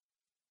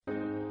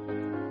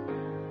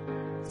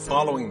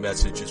following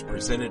message is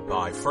presented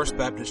by First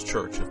Baptist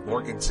Church of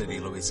Morgan City,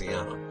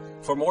 Louisiana.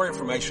 For more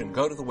information,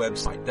 go to the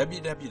website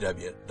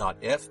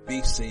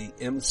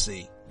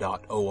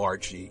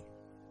www.fbcmc.org.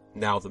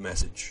 Now the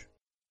message.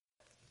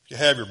 If you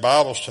have your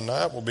Bibles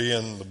tonight, we'll be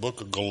in the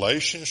book of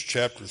Galatians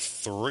chapter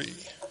 3.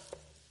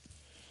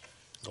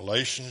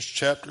 Galatians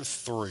chapter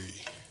 3. The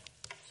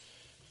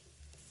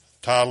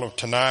title of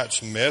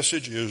tonight's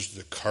message is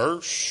The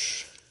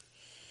Curse.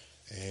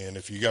 And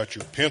if you got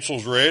your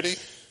pencils ready,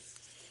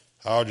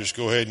 I'll just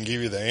go ahead and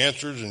give you the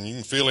answers, and you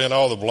can fill in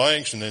all the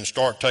blanks and then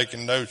start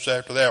taking notes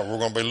after that. We're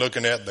going to be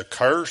looking at the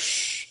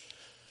curse.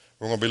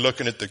 We're going to be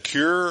looking at the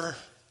cure.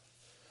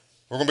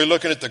 We're going to be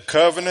looking at the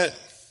covenant.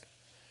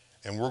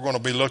 And we're going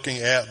to be looking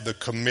at the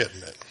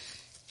commitment.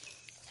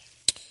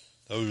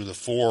 Those are the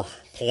 4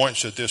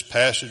 points that this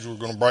passage we're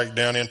going to break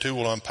down into.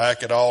 We'll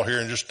unpack it all here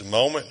in just a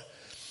moment.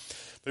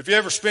 But if you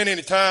ever spend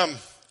any time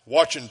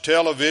watching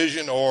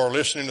television or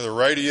listening to the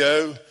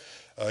radio,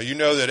 you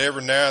know that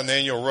every now and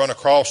then you'll run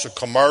across a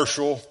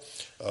commercial,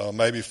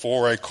 maybe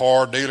for a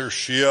car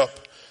dealership,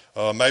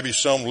 maybe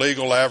some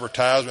legal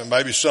advertisement,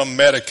 maybe some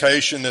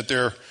medication that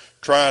they're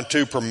trying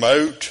to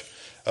promote.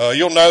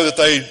 You'll know that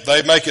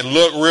they make it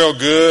look real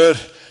good.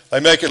 They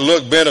make it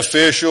look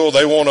beneficial.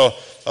 They want to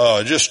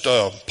just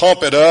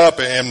pump it up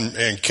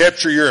and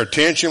capture your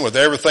attention with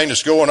everything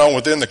that's going on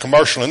within the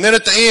commercial. And then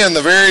at the end,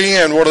 the very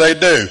end, what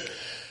do?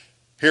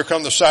 Here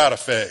come the side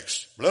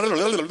effects. All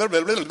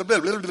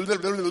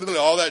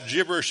that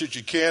gibberish that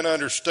you can't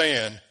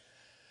understand.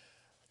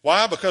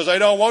 Why? Because they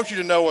don't want you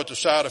to know what the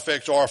side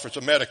effects are if it's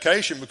a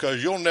medication,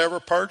 because you'll never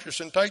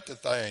purchase and take the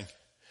thing.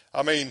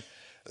 I mean,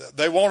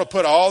 they want to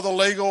put all the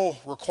legal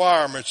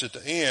requirements at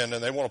the end,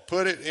 and they want to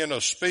put it in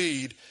a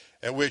speed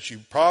at which you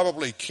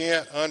probably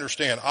can't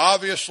understand.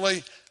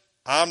 Obviously,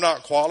 I'm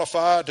not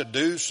qualified to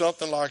do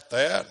something like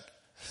that.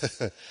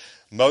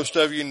 Most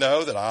of you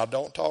know that I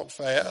don't talk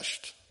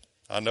fast.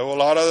 I know a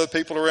lot of other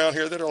people around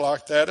here that are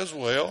like that as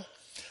well.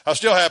 I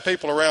still have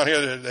people around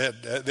here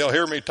that they'll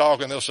hear me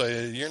talk and they'll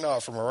say, "You're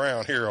not from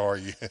around here, are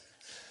you?"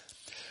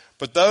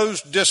 But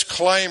those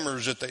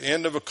disclaimers at the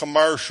end of a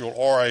commercial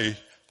are a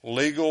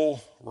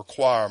legal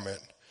requirement.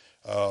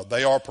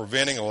 They are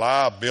preventing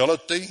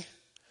liability.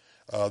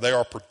 They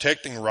are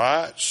protecting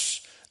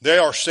rights. They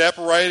are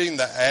separating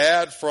the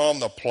ad from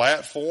the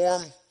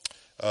platform,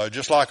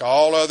 just like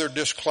all other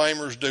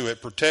disclaimers do.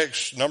 It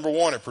protects, number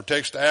one, it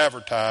protects the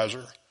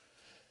advertiser.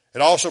 It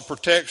also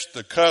protects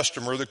the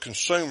customer, the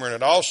consumer, and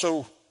it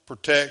also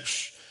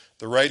protects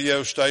the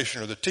radio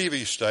station or the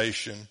TV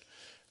station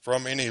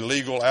from any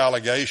legal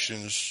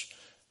allegations,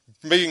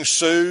 being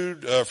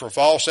sued for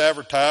false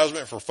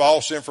advertisement, for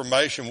false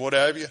information, what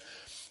have you.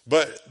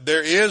 But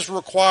there is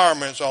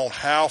requirements on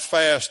how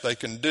fast they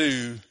can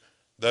do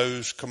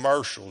those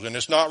commercials. And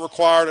it's not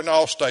required in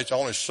all states.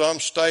 Only some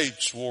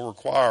states will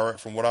require it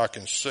from what I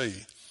can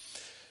see.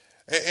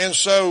 And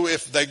so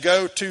if they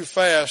go too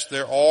fast,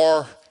 there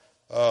are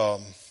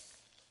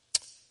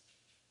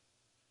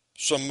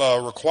some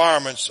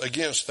requirements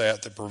against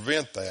that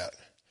prevent that.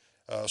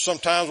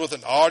 Sometimes with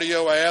an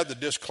audio ad, the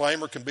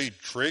disclaimer can be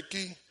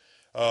tricky.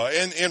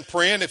 In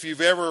print, if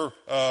you've ever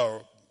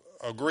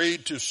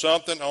agreed to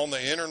something on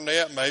the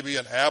internet, maybe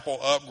an Apple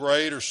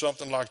upgrade or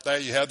something like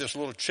that, you have this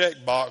little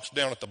check box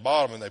down at the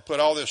bottom, and they put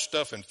all this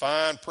stuff in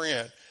fine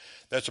print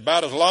that's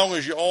about as long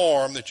as your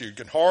arm that you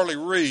can hardly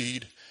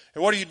read.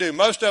 And what do?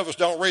 Most of us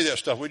don't read that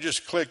stuff. We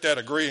just click that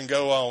agree and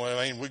go on.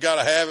 I mean, we got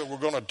to have it. We're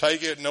going to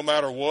take it no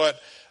matter what.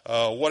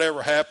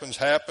 Whatever happens,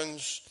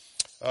 happens.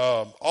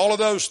 All of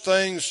those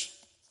things,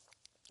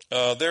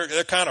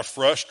 they're kind of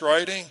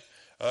frustrating.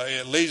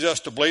 It leads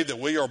us to believe that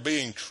we are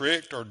being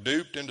tricked or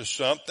duped into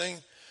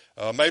something.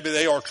 Maybe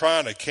they are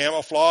trying to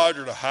camouflage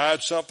or to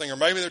hide something, or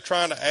maybe they're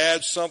trying to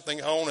add something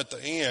on at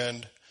the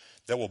end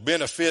that will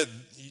benefit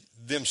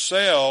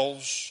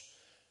themselves,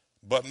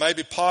 but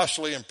maybe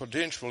possibly and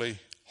potentially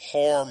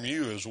harm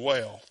you as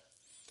well.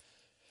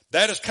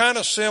 That is kind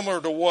of similar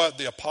to what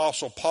the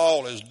Apostle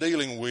Paul is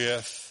dealing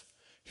with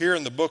here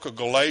in the book of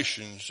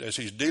Galatians, as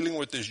he's dealing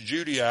with these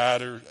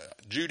Judaizers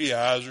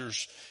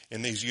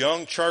in these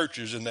young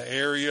churches in the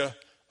area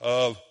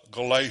of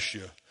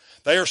Galatia.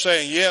 They are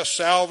saying, yes,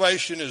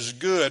 salvation is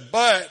good,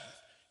 but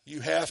you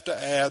have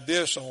to add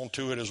this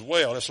onto it as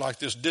well. It's like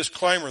this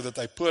disclaimer that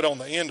they put on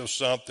the end of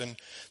something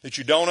that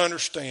you don't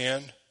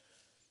understand.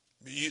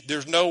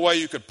 There's no way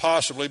you could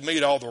possibly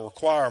meet all the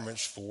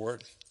requirements for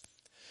it.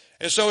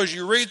 And so as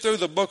you read through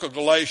the book of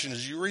Galatians,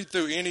 as you read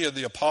through any of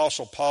the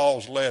Apostle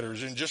Paul's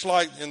letters, and just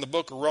like in the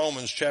book of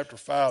Romans chapter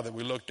 5 that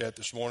we looked at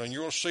this morning,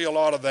 you're going to see a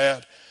lot of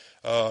that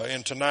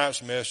in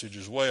tonight's message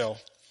as well.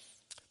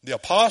 The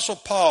Apostle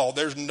Paul,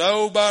 there's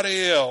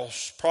nobody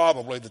else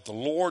probably that the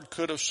Lord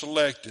could have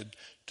selected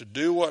to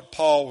do what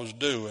Paul was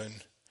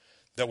doing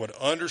that would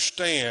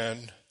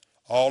understand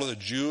all of the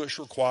Jewish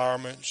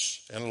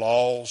requirements and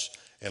laws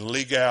and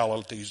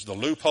legalities, the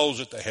loopholes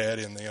that they had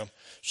in them.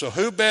 So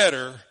who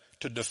better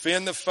to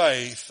defend the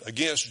faith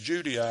against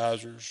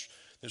Judaizers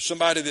than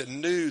somebody that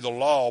knew the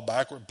law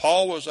backward?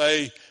 Paul was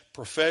a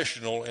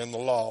professional in the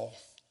law.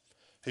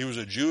 He was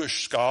a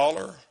Jewish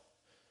scholar.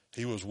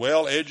 He was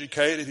well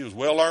educated. He was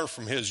well learned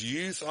from his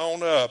youth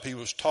on up. He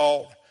was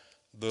taught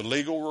the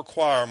legal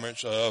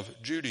requirements of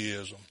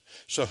Judaism.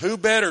 So who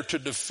better to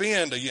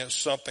defend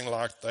against something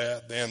like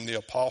that than the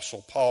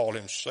Apostle Paul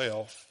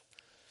himself?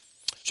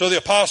 So the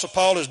Apostle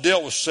Paul has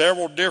dealt with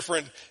several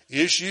different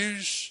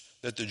issues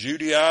that the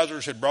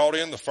Judaizers had brought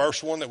in. The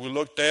first one that we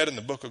looked at in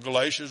the book of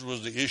Galatians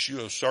was the issue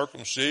of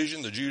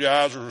circumcision. The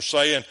Judaizers were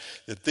saying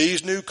that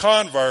these new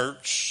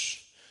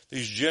converts,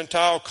 these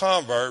Gentile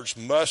converts,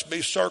 must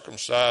be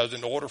circumcised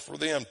in order for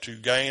them to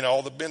gain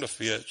all the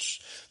benefits,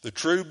 the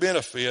true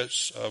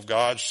benefits of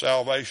God's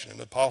salvation. And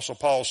the Apostle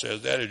Paul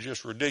says that is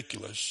just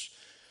ridiculous.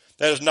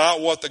 That is not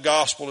what the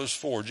gospel is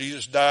for.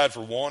 Jesus died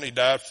for one, he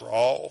died for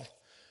all.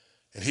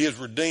 And he has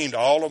redeemed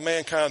all of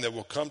mankind that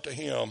will come to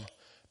him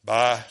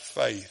by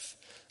faith.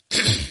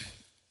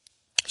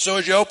 So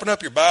as you open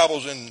up your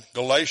Bibles in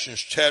Galatians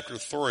chapter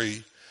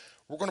 3,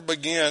 we're going to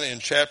begin in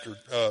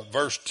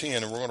verse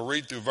 10, and we're going to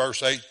read through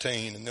verse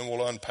 18, and then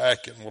we'll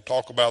unpack it, and we'll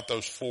talk about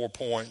those 4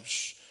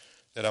 points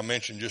that I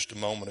mentioned just a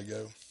moment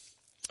ago.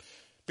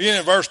 Beginning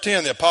in verse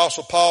 10, the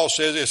Apostle Paul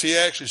says this. He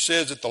actually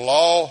says that the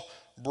law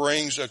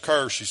brings a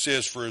curse. He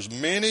says, for as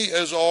many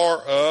as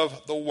are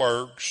of the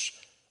works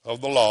of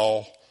the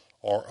law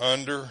are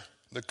under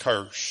the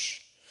curse.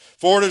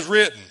 For it is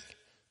written,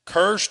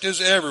 cursed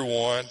is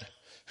everyone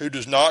who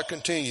does not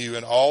continue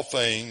in all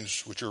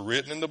things which are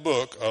written in the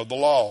book of the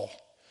law,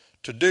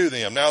 to do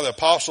them. Now the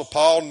Apostle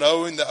Paul,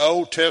 knowing the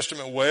Old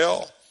Testament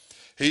well,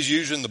 he's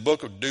using the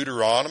book of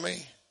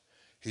Deuteronomy.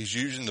 He's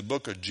using the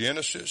book of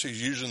Genesis.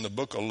 He's using the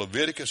book of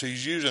Leviticus.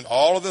 He's using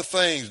all of the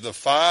things, the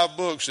 5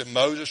 books that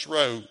Moses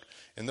wrote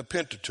in the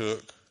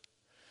Pentateuch.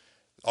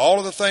 All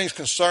of the things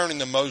concerning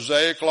the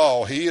Mosaic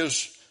law, he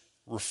is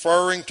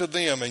referring to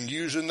them and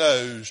using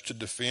those to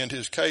defend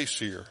his case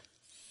here.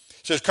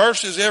 It says,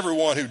 cursed is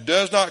everyone who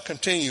does not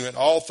continue in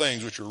all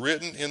things which are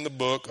written in the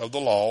book of the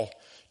law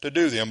to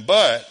do them,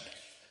 but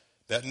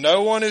that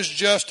no one is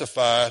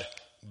justified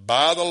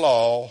by the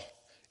law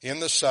in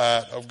the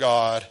sight of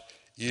God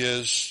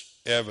is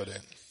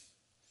evident.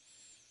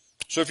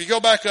 So if you go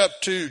back up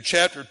to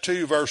chapter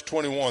 2, verse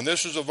 21,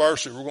 this is a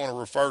verse that we're going to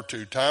refer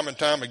to time and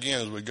time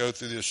again as we go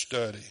through this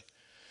study.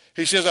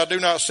 He says, I do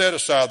not set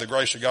aside the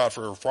grace of God,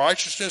 for if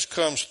righteousness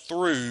comes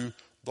through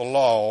the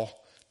law,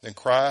 then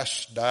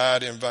Christ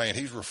died in vain.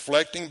 He's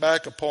reflecting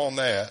back upon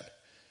that.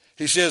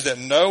 He says that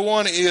no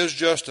one is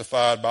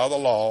justified by the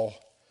law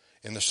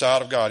in the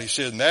sight of God. He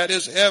says, and that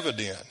is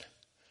evident,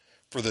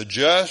 for the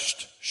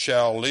just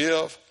shall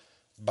live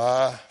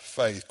by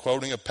faith.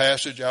 Quoting a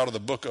passage out of the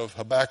book of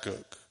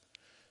Habakkuk.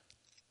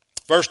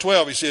 Verse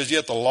 12, he says,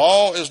 yet the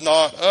law is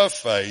not of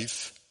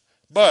faith,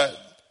 but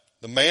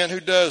the man who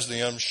does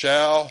them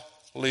shall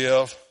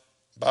live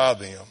by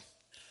them.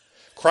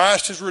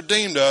 Christ has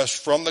redeemed us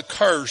from the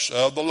curse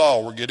of the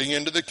law. We're getting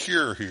into the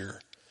cure here.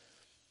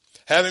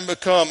 Having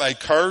become a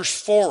curse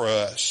for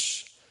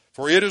us,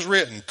 for it is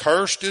written,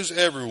 cursed is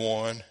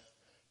everyone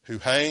who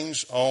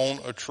hangs on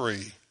a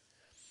tree,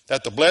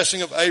 that the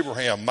blessing of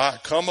Abraham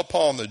might come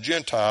upon the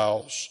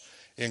Gentiles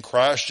in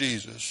Christ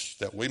Jesus,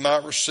 that we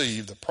might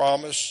receive the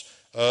promise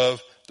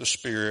of the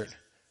Spirit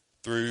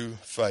through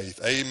faith.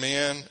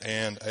 Amen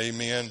and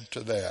amen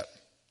to that.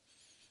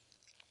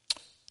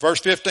 Verse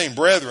 15,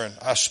 brethren,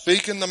 I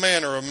speak in the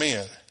manner of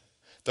men,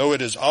 though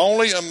it is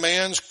only a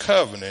man's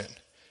covenant,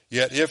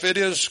 yet if it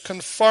is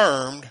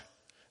confirmed,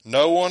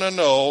 no one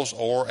annuls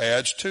or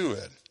adds to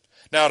it.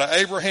 Now to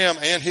Abraham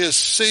and his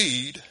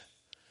seed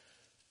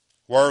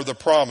were the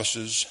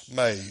promises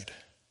made.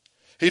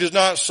 He does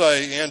not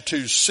say, and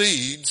to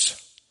seeds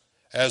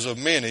as of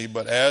many,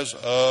 but as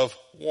of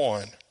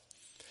one.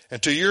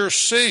 And to your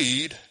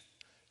seed,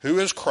 who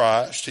is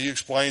Christ, he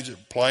explains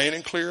it plain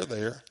and clear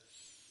there.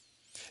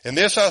 And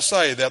this I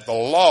say, that the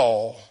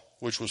law,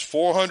 which was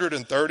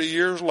 430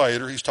 years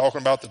later, he's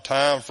talking about the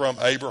time from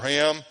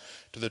Abraham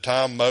to the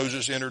time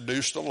Moses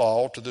introduced the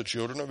law to the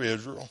children of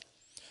Israel,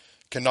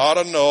 cannot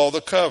annul the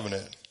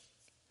covenant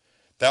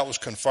that was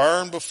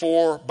confirmed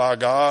before by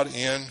God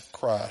in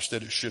Christ,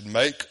 that it should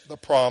make the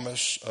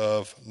promise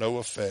of no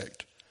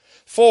effect.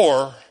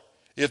 For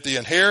if the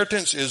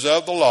inheritance is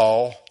of the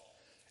law,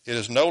 it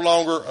is no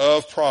longer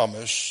of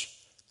promise,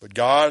 but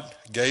God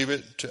gave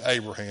it to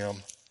Abraham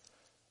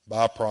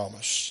by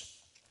promise.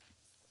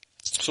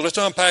 So let's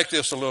unpack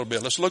this a little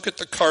bit. Let's look at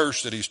the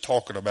curse that he's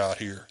talking about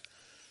here.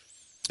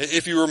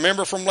 If you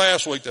remember from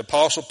last week, the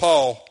Apostle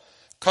Paul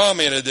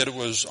commented that it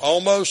was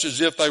almost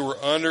as if they were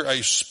under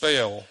a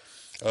spell.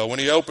 When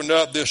he opened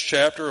up this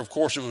chapter, of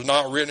course it was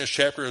not written as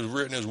chapter, it was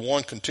written as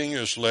one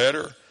continuous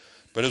letter.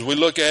 But as we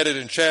look at it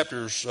in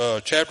chapter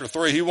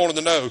 3, he wanted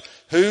to know,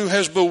 who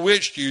has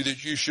bewitched you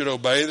that you should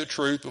obey the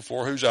truth,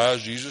 before whose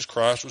eyes Jesus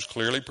Christ was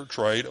clearly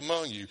portrayed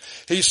among you?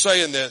 He's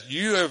saying that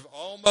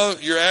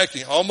you're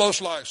acting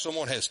almost like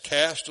someone has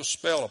cast a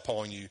spell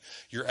upon you.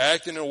 You're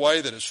acting in a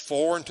way that is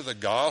foreign to the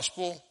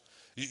gospel.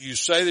 You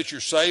say that you're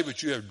saved,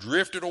 but you have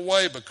drifted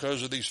away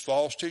because of these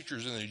false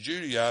teachers and the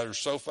Judaizers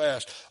so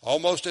fast,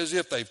 almost as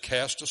if they've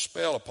cast a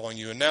spell upon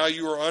you. And now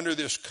you are under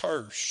this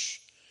curse.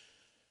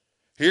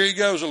 Here he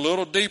goes a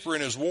little deeper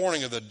in his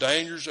warning of the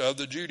dangers of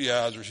the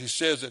Judaizers. He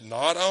says that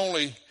not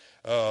only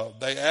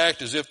they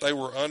act as if they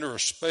were under a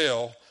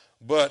spell,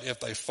 but if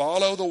they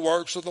follow the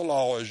works of the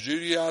law as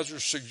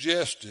Judaizers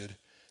suggested,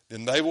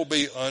 then they will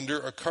be under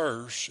a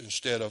curse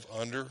instead of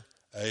under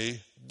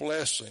a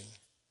blessing.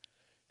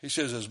 He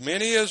says, as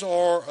many as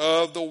are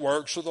of the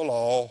works of the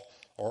law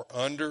are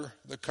under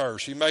the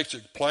curse. He makes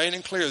it plain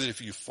and clear that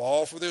if you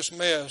fall for this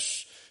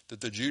mess that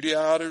the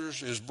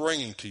Judaizers is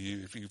bringing to you,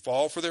 if you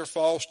fall for their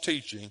false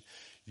teaching,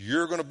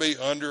 you're going to be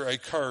under a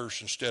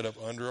curse instead of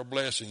under a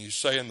blessing. He's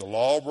saying the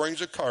law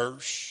brings a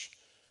curse,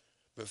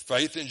 but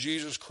faith in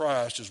Jesus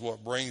Christ is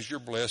what brings your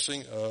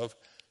blessing of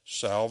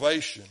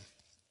salvation.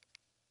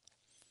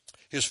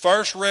 His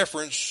first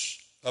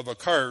reference of a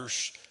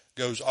curse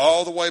goes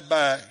all the way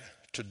back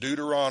to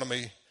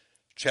Deuteronomy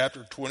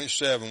chapter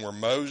 27, where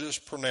Moses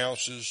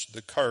pronounces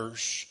the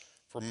curse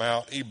for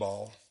Mount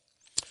Ebal.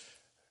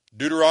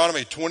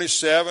 Deuteronomy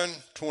 27,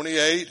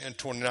 28, and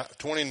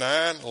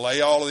 29 lay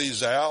all of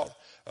these out.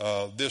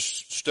 This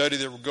study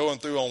that we're going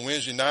through on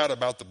Wednesday night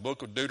about the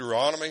book of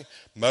Deuteronomy,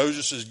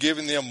 Moses is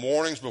giving them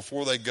warnings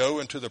before they go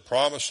into the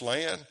promised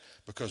land,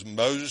 because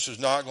Moses is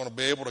not going to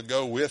be able to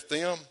go with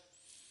them.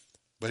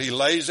 But he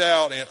lays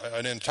out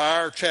an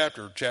entire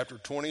chapter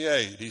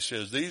 28. He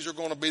says these are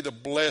going to be the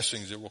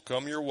blessings that will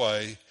come your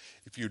way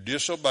if you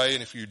disobey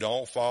and if you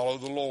don't follow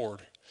the Lord.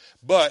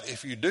 But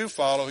if you do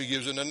follow, he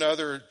gives in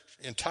another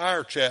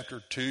entire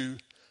chapter to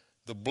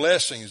the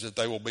blessings that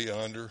they will be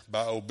under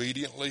by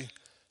obediently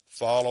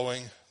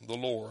following the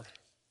Lord.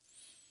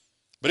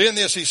 But in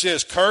this he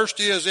says,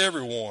 cursed is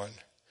everyone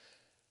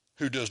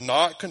who does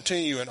not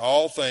continue in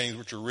all things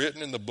which are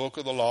written in the book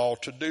of the law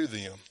to do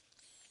them.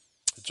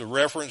 It's a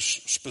reference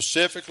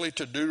specifically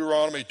to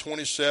Deuteronomy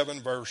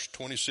 27, verse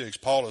 26.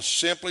 Paul is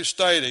simply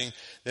stating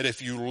that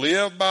if you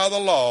live by the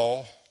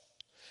law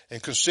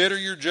and consider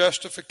your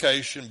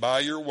justification by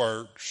your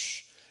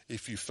works,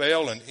 if you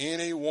fail in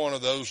any one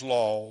of those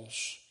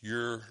laws,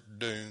 you're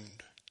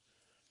doomed.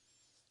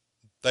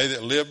 They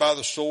that live by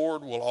the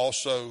sword will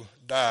also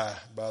die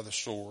by the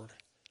sword,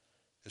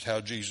 is how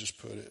Jesus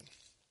put it.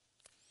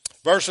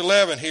 Verse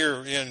 11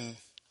 here in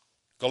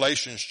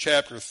Galatians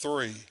chapter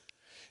 3.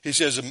 He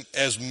says,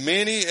 as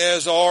many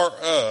as are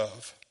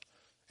of.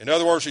 In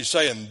other words, he's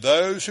saying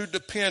those who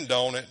depend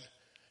on it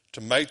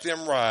to make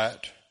them right,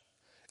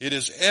 it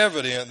is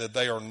evident that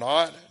they are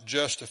not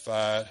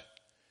justified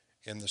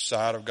in the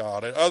sight of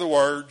God. In other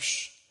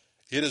words,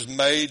 it is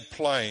made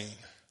plain,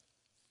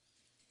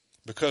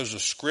 because the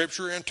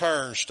scripture in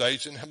turn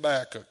states in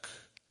Habakkuk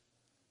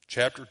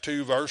chapter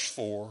 2 verse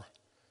 4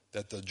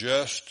 that the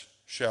just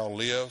shall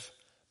live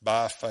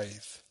by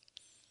faith.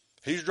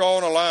 He's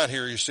drawing a line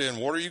here. He's saying,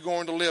 what are you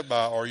going to live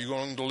by? Are you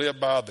going to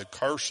live by the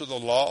curse of the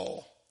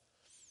law?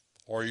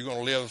 Or are you going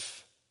to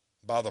live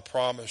by the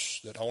promise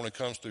that only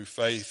comes through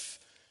faith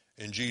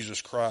in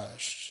Jesus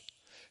Christ?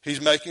 He's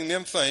making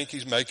them think.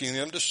 He's making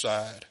them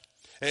decide.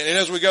 And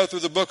as we go through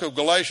the book of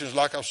Galatians,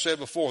 like I've said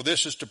before,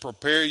 this is to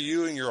prepare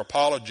you in your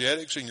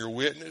apologetics and your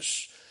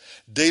witness,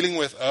 dealing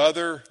with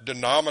other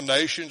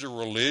denominations or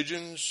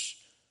religions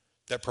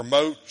that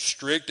promote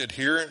strict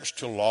adherence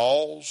to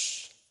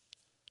laws,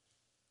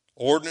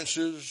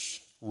 ordinances,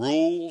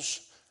 rules,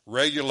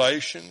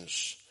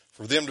 regulations,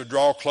 for them to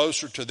draw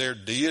closer to their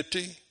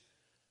deity.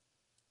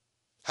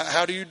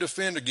 How do you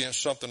defend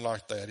against something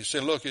like that? He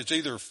said, look, it's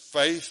either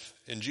faith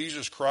in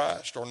Jesus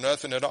Christ or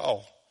nothing at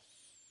all.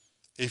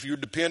 If you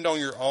depend on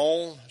your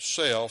own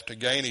self to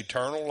gain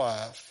eternal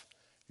life,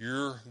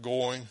 you're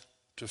going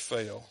to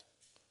fail.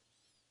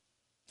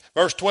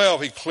 Verse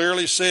 12, he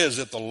clearly says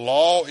that the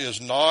law is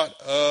not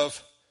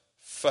of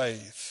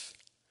faith.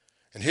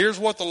 And here's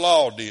what the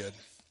law did.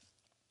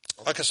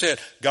 Like I said,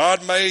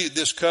 God made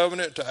this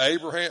covenant to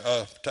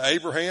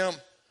Abraham,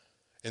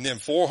 and then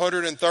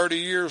 430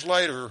 years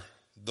later,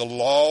 the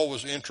law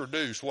was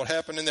introduced. What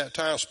happened in that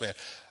time span?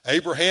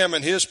 Abraham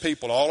and his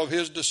people, all of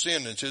his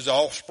descendants, his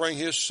offspring,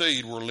 his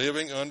seed, were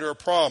living under a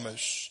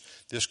promise,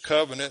 this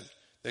covenant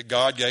that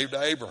God gave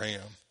to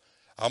Abraham.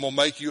 I'm going to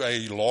make you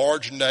a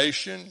large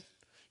nation.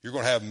 You're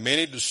going to have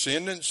many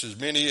descendants, as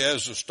many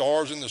as the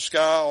stars in the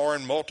sky are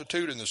in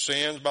multitude, and the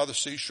sands by the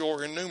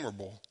seashore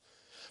innumerable.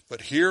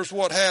 But here's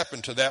what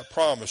happened to that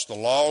promise. The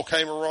law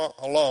came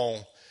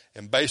along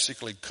and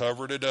basically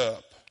covered it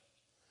up.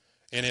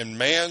 And in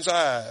man's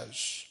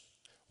eyes,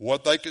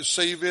 what they could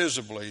see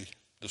visibly,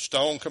 the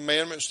stone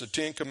commandments, the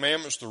 10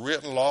 commandments, the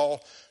written law,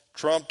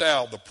 trumped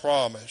out the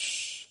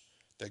promise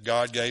that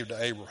God gave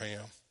to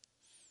Abraham.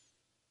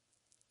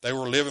 They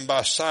were living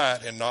by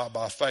sight and not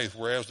by faith,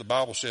 whereas the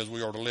Bible says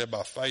we are to live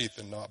by faith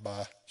and not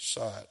by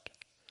sight.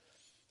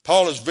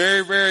 Paul is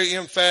very, very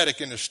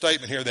emphatic in his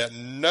statement here that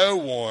no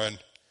one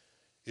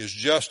is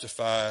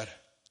justified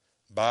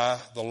by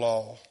the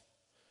law.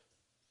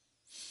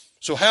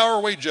 So how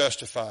are we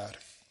justified?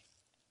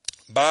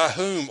 By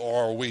whom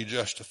are we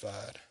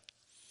justified?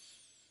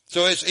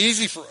 So it's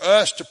easy for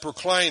us to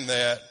proclaim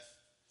that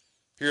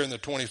here in the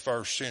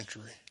 21st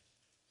century.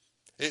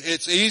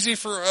 It's easy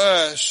for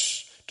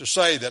us to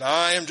say that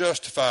I am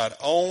justified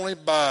only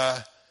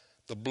by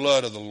the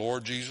blood of the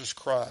Lord Jesus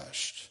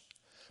Christ.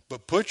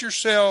 But put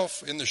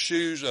yourself in the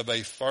shoes of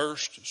a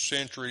first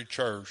century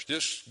church.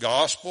 This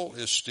gospel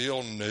is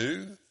still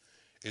new.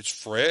 It's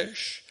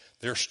fresh.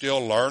 They're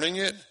still learning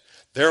it.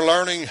 They're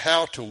learning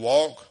how to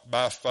walk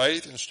by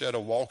faith instead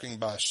of walking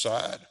by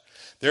sight.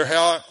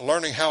 They're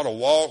learning how to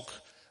walk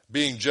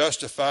being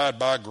justified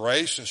by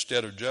grace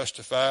instead of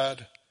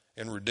justified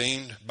and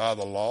redeemed by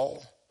the law.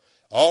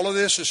 All of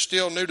this is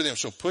still new to them.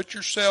 So put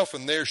yourself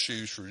in their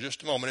shoes for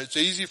just a moment. It's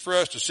easy for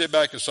us to sit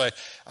back and say,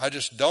 I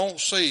just don't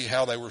see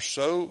how they were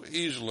so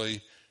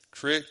easily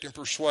tricked and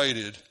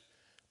persuaded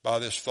by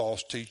this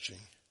false teaching.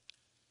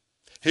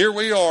 Here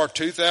we are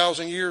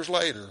 2,000 years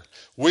later.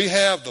 We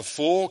have the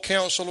full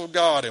counsel of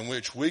God in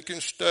which we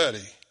can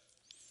study.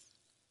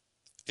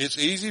 It's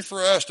easy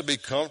for us to be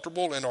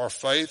comfortable in our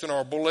faith and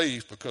our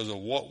belief because of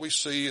what we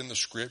see in the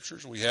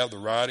scriptures. We have the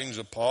writings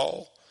of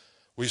Paul.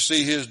 We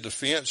see his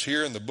defense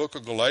here in the book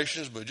of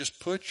Galatians, but just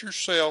put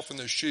yourself in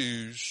the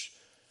shoes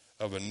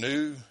of a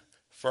new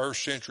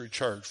first century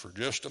church for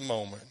just a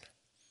moment.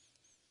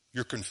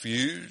 You're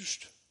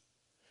confused.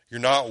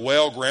 You're not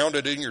well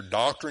grounded in your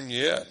doctrine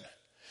yet.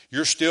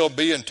 You're still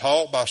being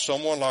taught by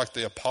someone like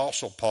the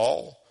Apostle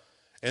Paul.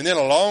 And then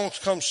along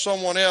comes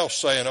someone else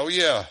saying, oh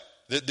yeah,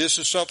 this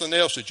is something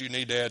else that you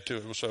need to add to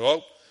it. We'll say,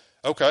 oh,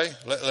 okay,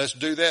 let's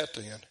do that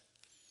then.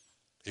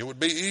 It would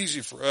be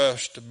easy for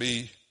us to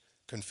be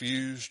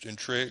confused and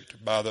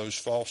tricked by those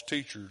false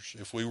teachers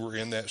if we were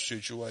in that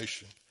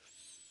situation.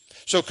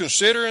 So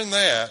considering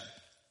that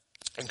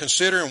and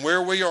considering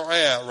where we are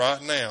at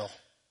right now,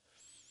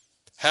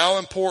 how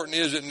important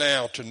is it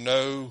now to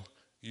know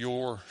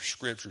your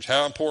scriptures?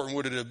 How important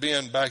would it have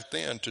been back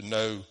then to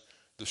know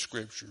the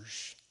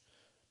scriptures?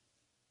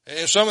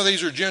 And some of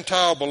these are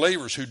Gentile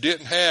believers who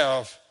didn't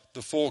have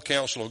the full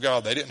counsel of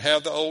God. They didn't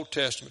have the Old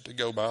Testament to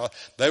go by.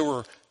 They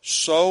were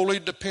solely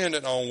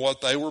dependent on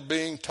what they were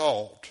being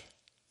taught.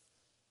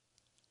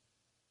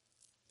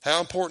 How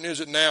important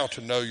is it now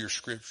to know your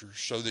scriptures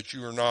so that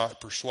you are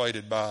not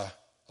persuaded by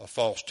a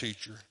false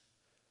teacher?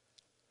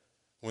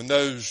 When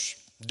those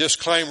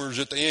disclaimers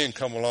at the end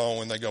come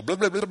along and they go blah,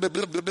 blah, blah, blah,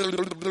 blah, blah, blah,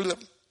 blah, blah,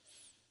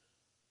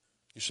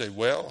 you say,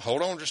 well,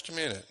 hold on just a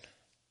minute.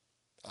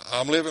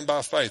 I'm living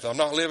by faith. I'm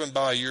not living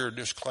by your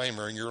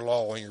disclaimer and your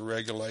law and your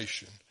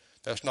regulation.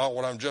 That's not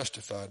what I'm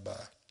justified by.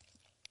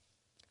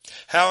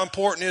 How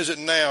important is it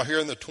now here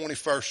in the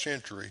 21st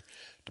century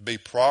to be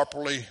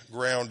properly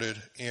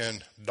grounded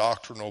in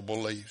doctrinal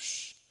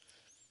beliefs?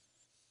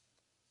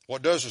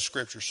 What does the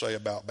Scripture say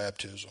about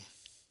baptism?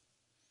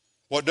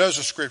 What does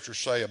the Scripture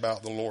say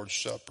about the Lord's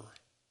Supper?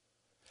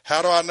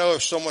 How do I know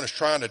if someone is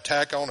trying to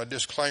tack on a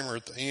disclaimer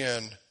at the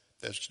end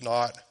that's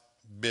not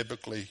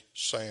biblically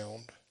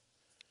sound?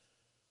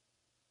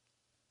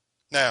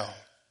 Now,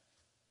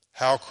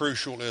 how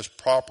crucial is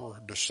proper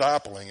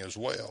discipling as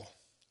well?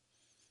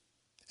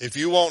 If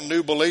you want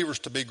new believers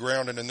to be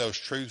grounded in those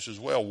truths as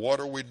well, what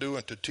are we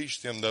doing to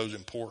teach them those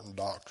important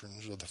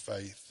doctrines of the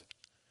faith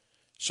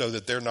so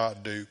that they're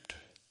not duped,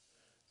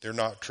 they're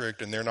not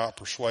tricked, and they're not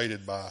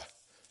persuaded by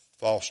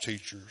false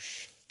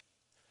teachers?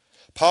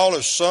 Paul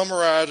is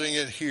summarizing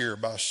it here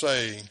by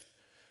saying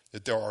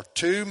that there are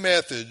two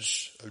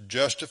methods of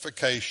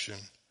justification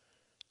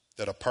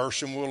that a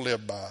person will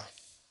live by.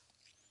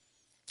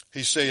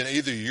 He's saying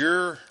either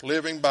you're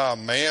living by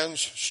man's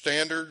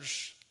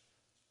standards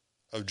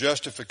of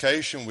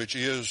justification, which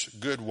is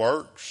good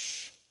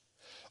works,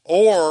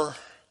 or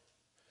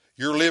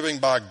you're living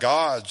by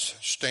God's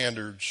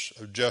standards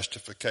of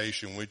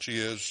justification, which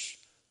is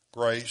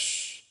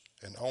grace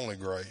and only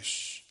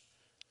grace.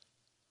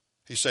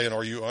 He's saying,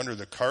 are you under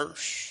the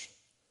curse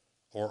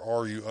or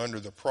are you under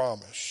the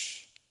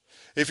promise?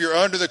 If you're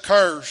under the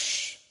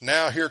curse,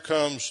 now here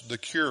comes the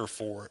cure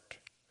for it.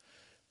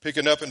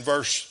 Picking up in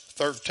verse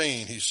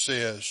 13, he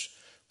says,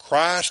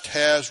 Christ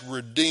has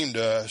redeemed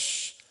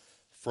us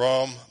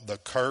from the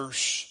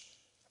curse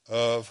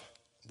of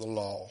the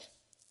law.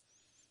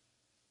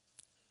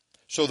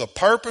 So the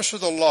purpose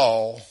of the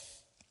law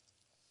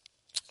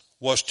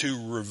was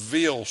to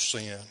reveal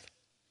sin.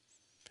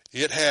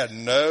 It had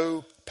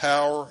no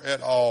power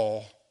at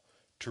all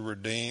to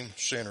redeem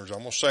sinners. I'm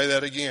going to say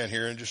that again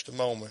here in just a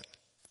moment.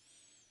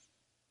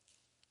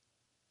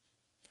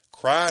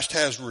 Christ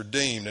has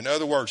redeemed. In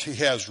other words, he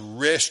has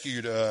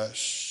rescued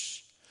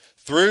us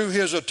through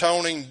his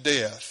atoning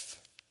death.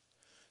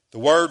 The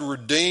word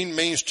redeem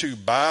means to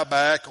buy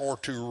back or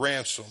to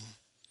ransom.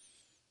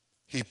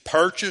 He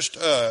purchased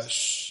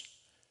us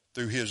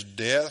through his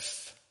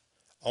death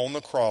on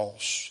the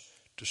cross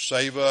to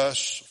save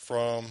us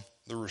from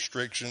the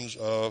restrictions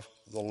of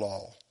the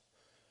law.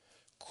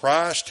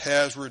 Christ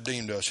has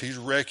redeemed us. He's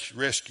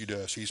rescued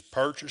us. He's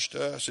purchased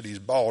us and he's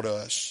bought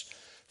us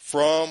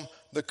from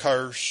the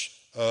curse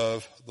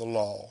of the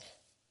law.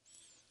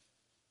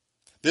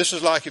 This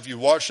is like if you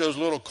watch those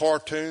little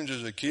cartoons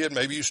as a kid.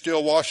 Maybe you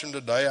still watch them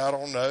today. I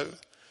don't know.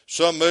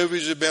 Some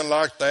movies have been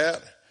like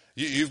that.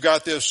 You've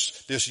got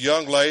this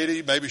young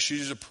lady. Maybe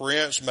she's a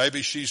prince.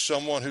 Maybe she's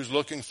someone who's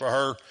looking for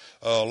her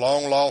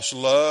long lost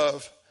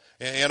love.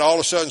 and all of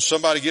a sudden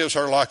somebody gives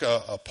her like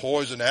a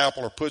poison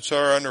apple or puts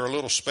her under a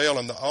little spell,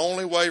 and the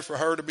only way for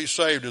her to be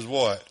saved is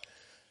what?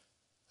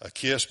 A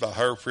kiss by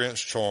her Prince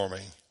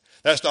Charming.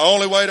 That's the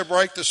only way to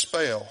break the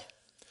spell.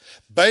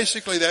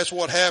 Basically, that's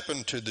what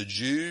happened to the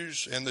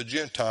Jews and the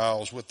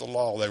Gentiles with the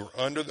law. They were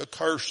under the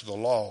curse of the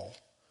law.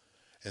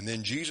 And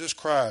then Jesus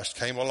Christ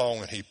came along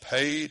and he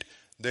paid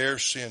their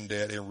sin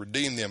debt and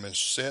redeemed them and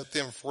set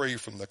them free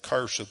from the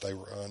curse that they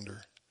were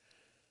under.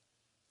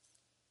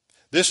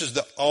 This is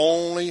the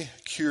only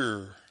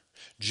cure.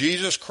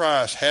 Jesus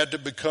Christ had to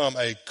become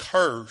a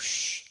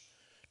curse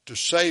to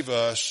save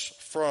us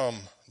from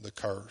the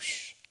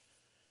curse.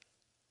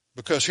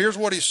 Because here's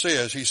what he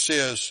says. He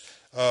says,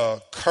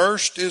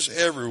 cursed is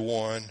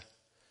everyone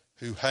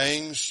who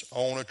hangs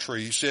on a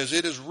tree. He says,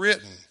 it is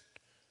written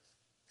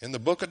in the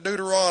book of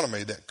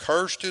Deuteronomy that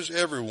cursed is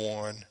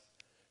everyone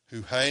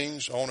who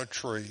hangs on a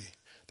tree,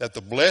 that the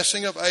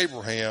blessing of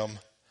Abraham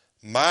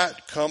might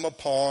come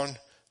upon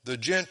the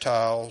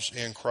Gentiles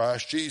in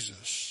Christ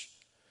Jesus,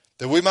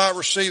 that we might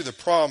receive the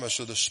promise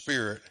of the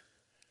Spirit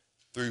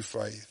through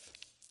faith.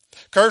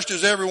 Cursed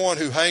is everyone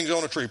who hangs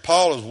on a tree.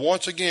 Paul is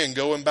once again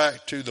going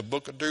back to the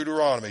book of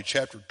Deuteronomy,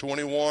 chapter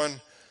 21,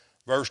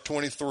 verse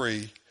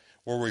 23,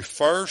 where we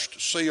first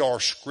see our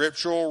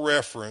scriptural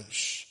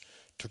reference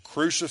to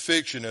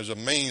crucifixion as a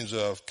means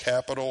of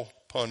capital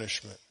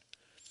punishment.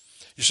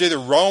 You see, the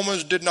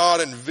Romans did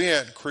not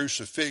invent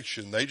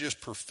crucifixion. They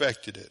just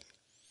perfected it.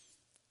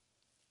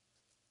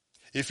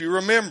 If you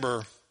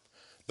remember,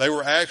 they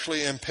were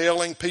actually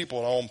impaling people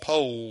on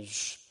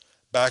poles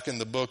back in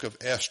the book of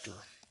Esther.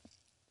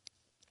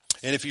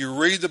 And if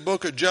you read the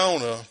book of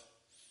Jonah,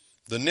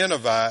 the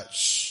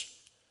Ninevites,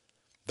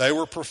 they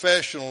were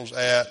professionals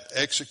at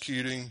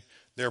executing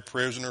their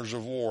prisoners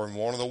of war. And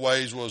one of the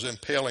ways was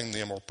impaling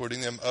them or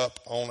putting them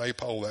up on a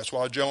pole. That's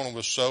why Jonah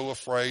was so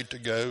afraid to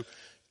go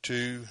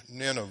to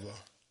Nineveh.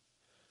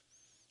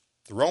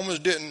 The Romans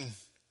didn't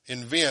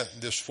invent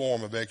this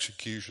form of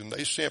execution.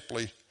 They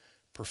simply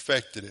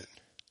perfected it.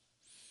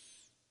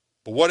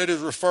 But what it is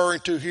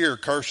referring to here,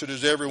 cursed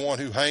is everyone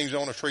who hangs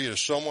on a tree,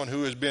 is someone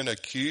who has been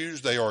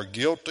accused, they are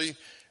guilty,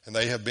 and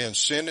they have been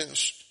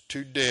sentenced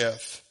to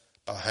death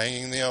by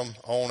hanging them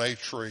on a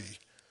tree.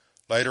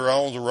 Later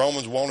on, the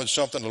Romans wanted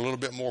something a little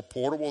bit more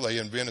portable. They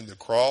invented the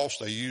cross.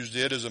 They used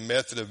it as a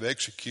method of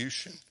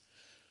execution.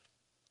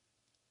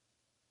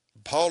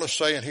 Paul is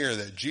saying here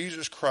that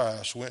Jesus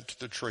Christ went to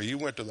the tree. He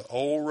went to the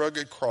old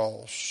rugged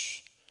cross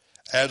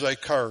as a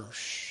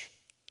curse,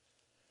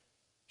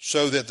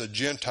 so that the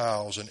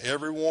Gentiles and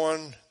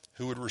everyone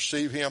who would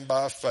receive him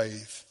by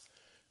faith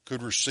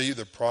could receive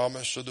the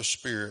promise of the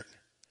Spirit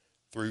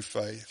through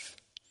faith.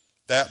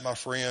 That, my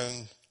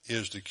friend,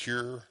 is the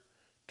cure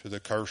to the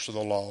curse of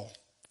the law.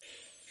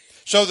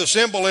 So the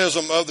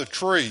symbolism of the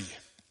tree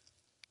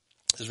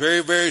is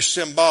very, very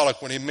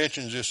symbolic when he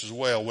mentions this as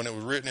well. When it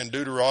was written in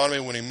Deuteronomy,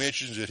 when he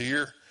mentions it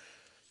here.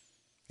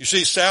 You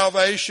see,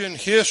 salvation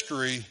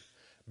history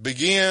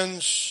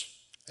begins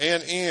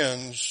and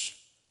ends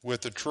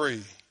with the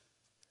tree.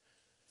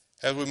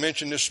 As we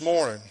mentioned this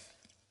morning,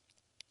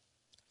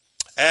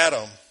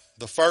 Adam,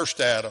 the first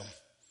Adam,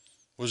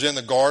 was in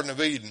the Garden of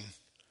Eden.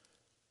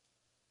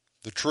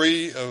 The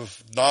tree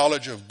of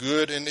knowledge of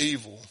good and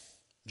evil.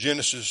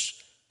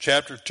 Genesis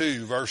chapter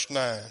 2, verse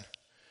 9.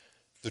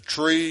 The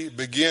tree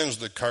begins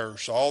the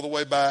curse all the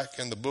way back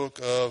in the book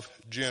of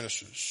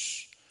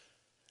Genesis.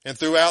 And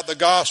throughout the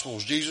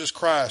Gospels, Jesus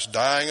Christ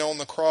dying on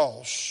the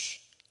cross,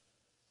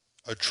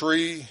 a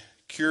tree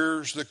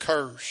cures the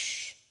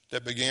curse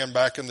that began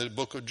back in the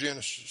book of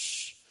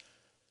Genesis.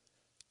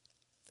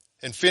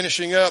 And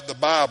finishing up the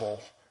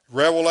Bible,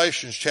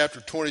 Revelations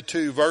chapter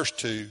 22, verse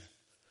 2,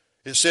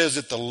 it says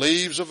that the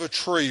leaves of a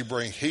tree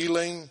bring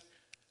healing,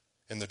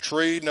 and the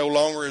tree no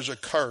longer is a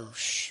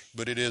curse,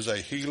 but it is a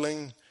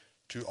healing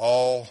to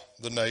all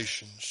the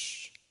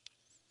nations.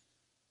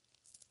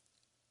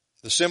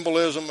 The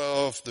symbolism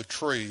of the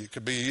tree, it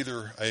could be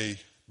either a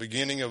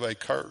beginning of a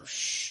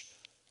curse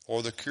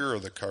or the cure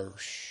of the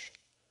curse.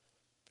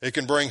 It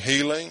can bring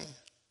healing.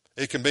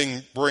 It can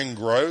bring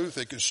growth.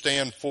 It can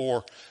stand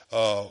for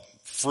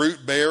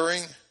fruit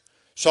bearing.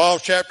 Psalm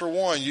chapter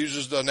 1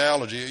 uses the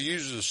analogy. It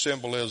uses the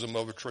symbolism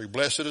of a tree.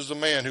 Blessed is the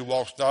man who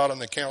walks not in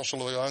the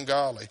counsel of the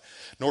ungodly,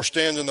 nor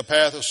stands in the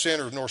path of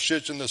sinners, nor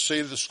sits in the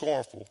seat of the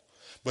scornful.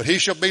 But he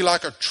shall be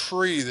like a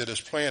tree that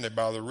is planted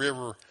by the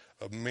river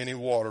of many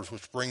waters,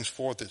 which brings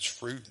forth its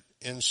fruit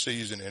in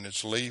season, and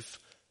its leaf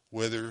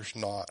withers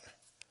not.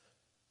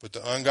 But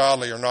the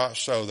ungodly are not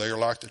so. They are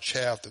like the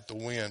chaff that the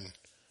wind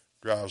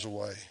drives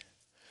away.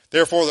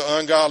 Therefore the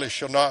ungodly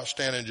shall not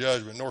stand in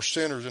judgment, nor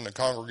sinners in the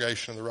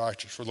congregation of the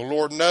righteous. For the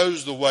Lord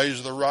knows the ways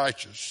of the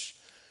righteous,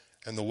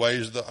 and the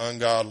ways of the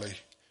ungodly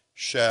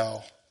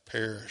shall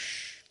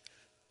perish.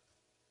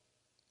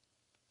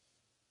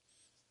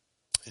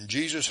 And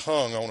Jesus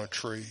hung on a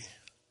tree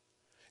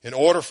in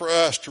order for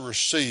us to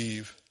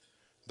receive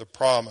the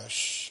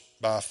promise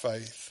by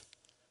faith,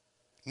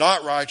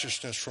 not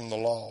righteousness from the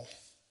law.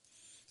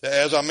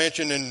 As I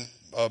mentioned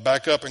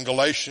back up in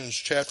Galatians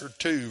chapter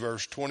 2,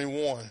 verse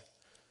 21,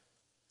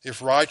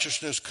 if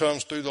righteousness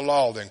comes through the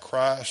law, then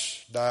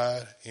Christ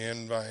died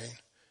in vain.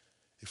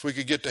 If we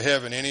could get to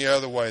heaven any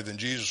other way, then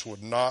Jesus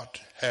would not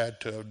have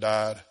to have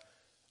died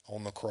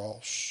on the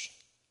cross.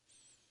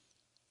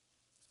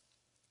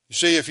 You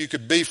see, if you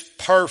could be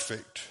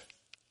perfect,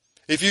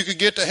 if you could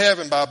get to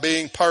heaven by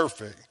being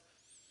perfect,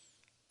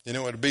 then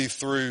it would be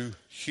through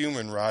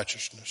human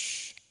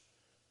righteousness.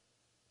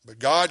 But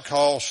God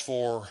calls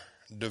for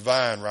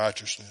divine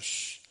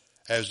righteousness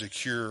as the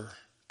cure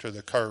to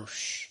the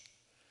curse.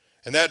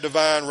 And that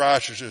divine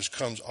righteousness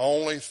comes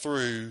only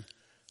through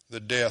the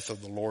death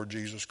of the Lord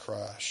Jesus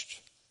Christ.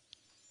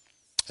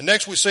 And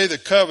next we see the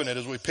covenant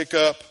as we pick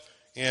up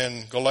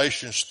in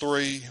Galatians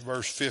 3,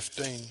 verse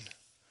 15.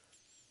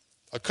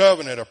 A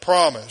covenant, a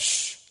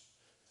promise,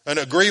 an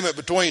agreement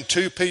between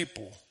two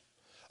people,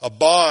 a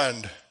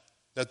bond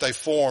that they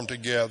form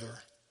together.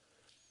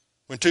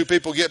 When two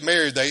people get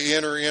married, they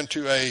enter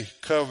into a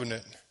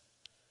covenant.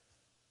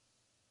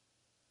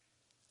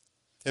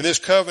 And this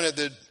covenant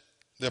that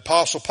the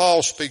Apostle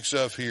Paul speaks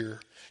of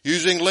here,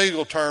 using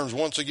legal terms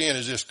once again,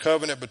 is this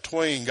covenant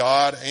between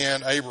God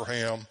and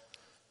Abraham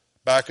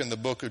back in the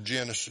book of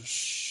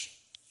Genesis.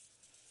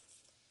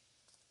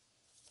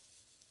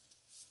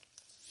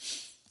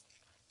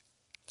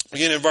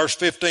 Again in verse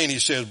 15 he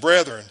says,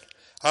 "Brethren,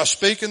 I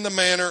speak in the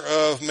manner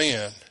of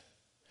men.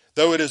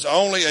 Though it is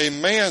only a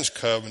man's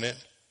covenant,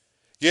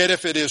 yet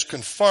if it is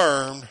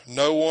confirmed,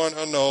 no one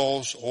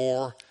annuls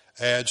or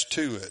adds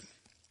to it.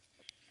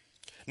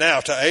 Now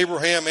to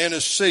Abraham and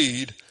his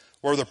seed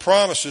were the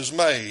promises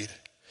made.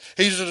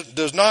 He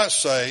does not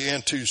say,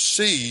 and to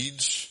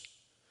seeds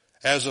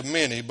as of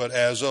many, but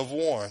as of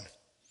one."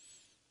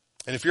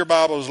 And if your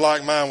Bible is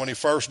like mine, when he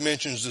first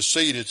mentions the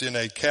seed, it's in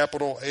a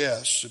capital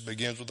S. It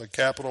begins with a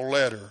capital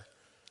letter,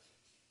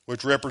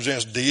 which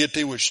represents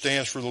deity, which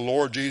stands for the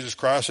Lord Jesus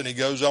Christ. And he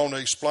goes on to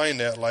explain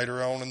that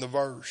later on in the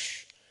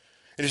verse.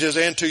 And he says,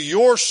 "And to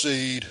your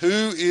seed,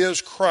 who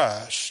is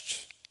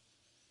Christ."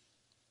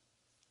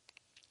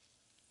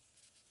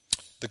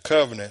 The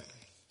covenant,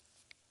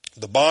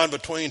 the bond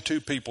between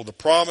two people, the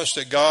promise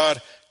that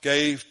God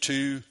gave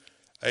to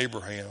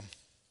Abraham.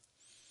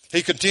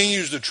 He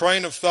continues the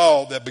train of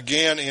thought that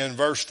began in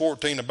verse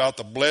 14 about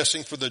the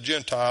blessing for the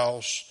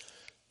Gentiles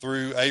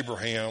through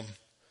Abraham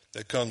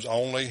that comes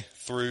only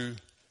through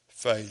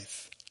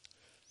faith.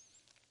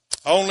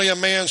 Only a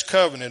man's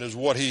covenant is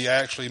what he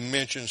actually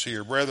mentions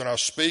here. "Brethren, I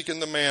speak in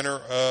the manner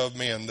of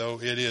men,"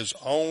 though it is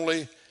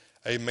only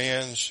a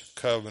man's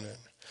covenant.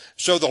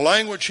 So the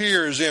language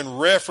here is in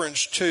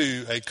reference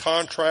to a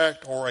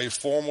contract or a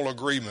formal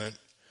agreement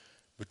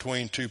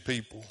between two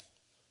people.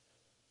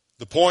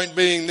 The point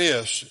being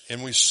this,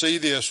 and we see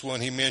this when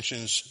he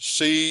mentions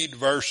seed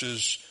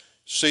versus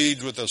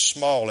seeds with a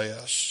small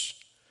s,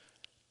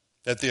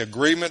 that the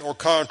agreement or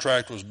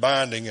contract was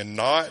binding and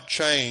not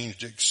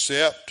changed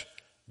except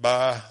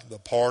by the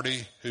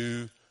party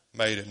who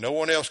made it. No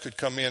one else could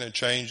come in and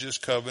change this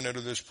covenant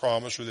or this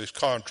promise or this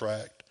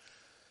contract.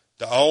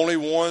 The only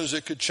ones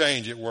that could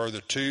change it were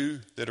the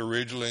two that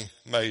originally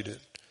made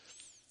it.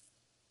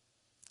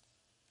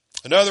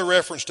 Another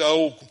reference to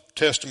Old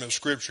Testament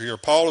scripture here.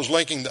 Paul is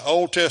linking the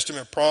Old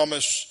Testament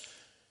promise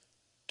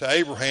to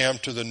Abraham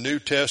to the New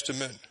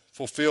Testament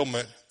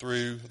fulfillment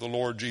through the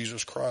Lord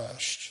Jesus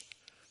Christ.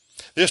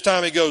 This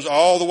time he goes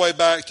all the way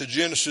back to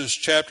Genesis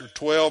chapter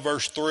 12,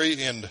 verse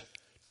 3 and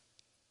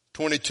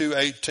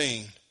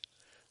 22:18,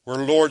 where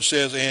the Lord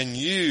says, "And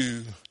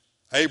you,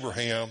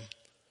 Abraham,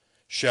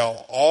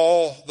 shall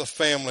all the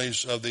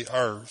families of the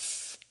earth."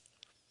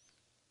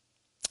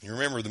 You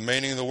remember the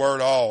meaning of the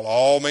word all.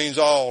 All means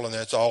all, and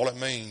that's all it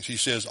means. He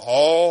says,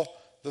 all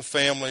the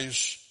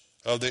families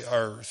of the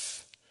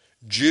earth.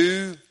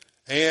 Jew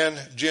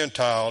and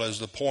Gentile is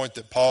the point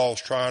that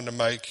Paul's trying to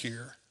make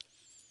here.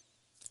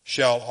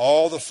 "Shall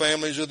all the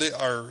families of the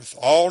earth,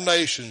 all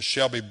nations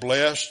shall be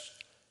blessed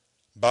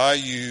by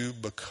you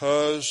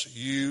because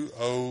you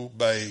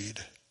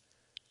obeyed."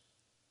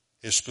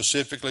 Is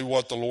specifically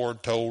what the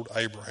Lord told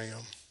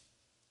Abraham.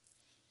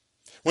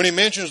 When he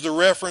mentions the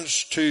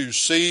reference to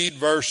seed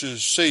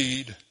versus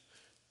seed,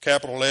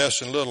 capital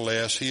S and little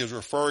s, he is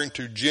referring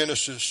to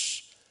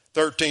Genesis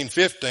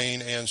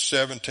 13:15 and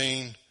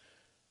 17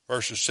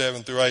 verses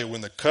 7 through 8,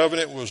 when the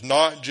covenant was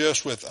not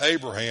just with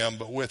Abraham,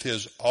 but with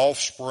his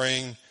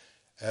offspring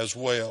as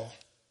well.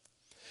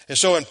 And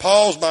so in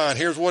Paul's mind,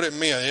 here's what it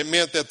meant. It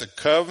meant that the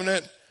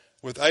covenant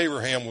with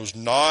Abraham was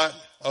not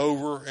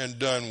over and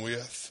done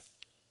with.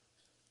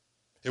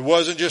 It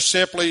wasn't just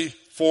simply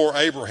for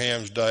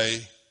Abraham's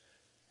day.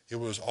 It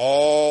was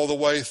all the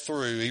way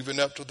through, even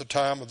up to the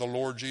time of the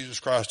Lord Jesus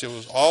Christ. It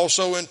was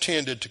also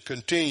intended to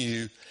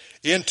continue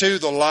into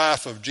the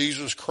life of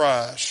Jesus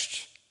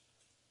Christ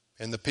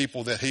and the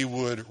people that he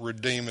would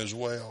redeem as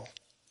well.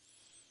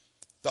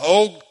 The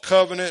Old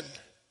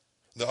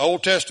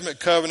Testament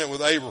covenant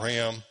with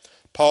Abraham,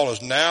 Paul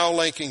is now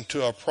linking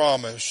to a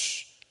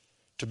promise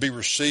to be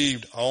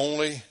received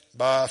only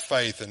by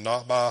faith and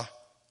not by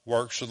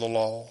works of the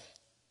law.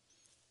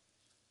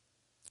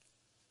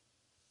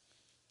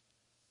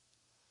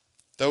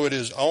 Though it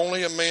is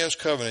only a man's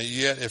covenant,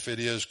 yet if it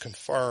is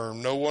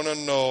confirmed, no one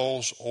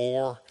annuls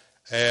or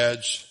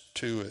adds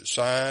to it.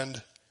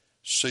 Signed,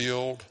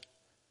 sealed,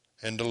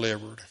 and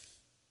delivered.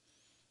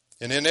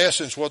 And in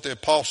essence, what the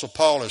Apostle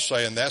Paul is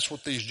saying, that's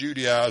what these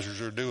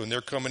Judaizers are doing.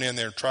 They're coming in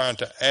there trying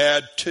to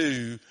add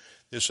to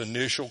this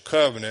initial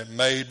covenant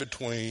made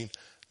between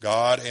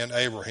God and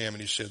Abraham.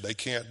 And he said they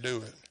can't do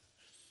it.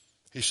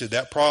 He said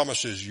that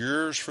promise is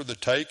yours for the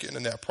taking,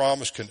 and that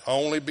promise can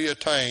only be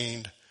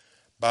attained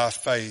by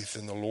faith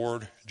in the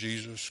Lord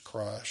Jesus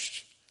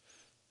Christ.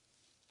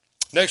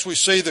 Next, we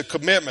see the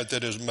commitment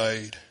that is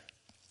made.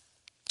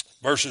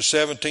 Verses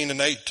 17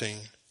 and 18.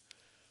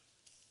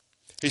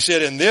 He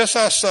said, "In this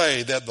I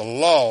say that the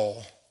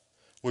law,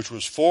 which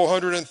was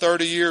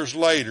 430 years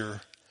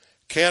later,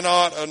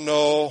 cannot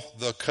annul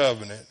the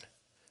covenant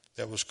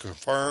that was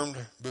confirmed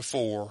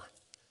before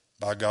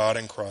by God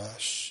in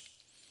Christ,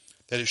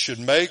 that it should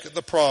make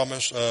the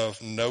promise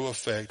of no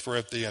effect. For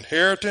if the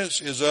inheritance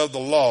is of the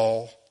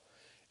law,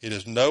 it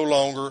is no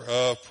longer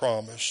of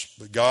promise,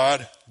 but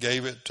God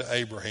gave it to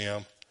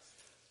Abraham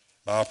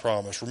by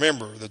promise."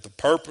 Remember that the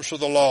purpose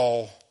of the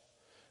law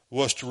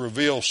was to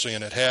reveal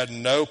sin. It had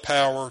no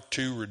power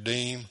to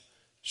redeem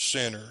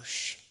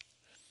sinners.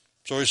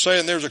 So he's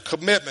saying there's a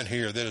commitment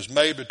here that is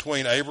made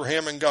between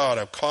Abraham and God,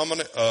 a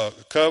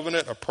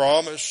covenant, a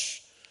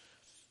promise.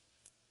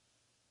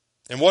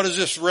 And what does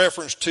this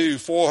reference to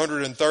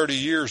 430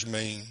 years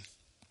mean?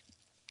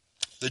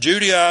 The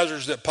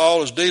Judaizers that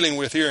Paul is dealing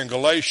with here in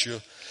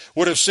Galatia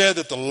would have said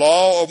that the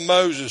law of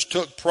Moses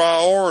took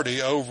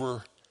priority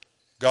over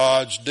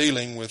God's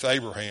dealing with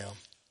Abraham.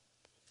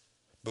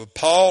 But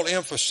Paul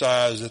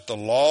emphasized that the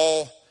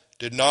law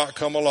did not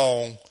come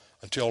along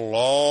until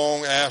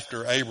long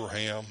after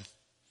Abraham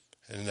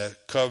and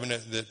that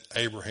covenant that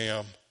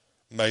Abraham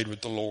made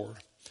with the Lord.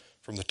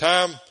 From the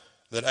time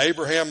that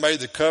Abraham made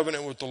the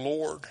covenant with the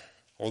Lord,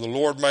 or the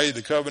Lord made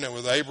the covenant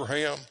with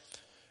Abraham,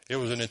 it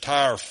was an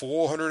entire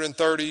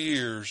 430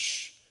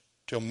 years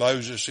till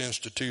Moses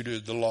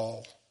instituted the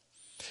law.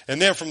 And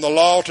then from the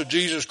law to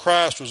Jesus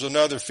Christ was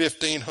another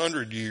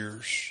 1,500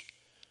 years.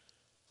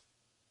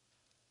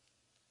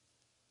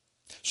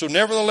 So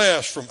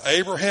nevertheless, from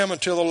Abraham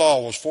until the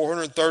law was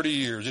 430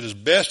 years. It is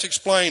best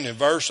explained in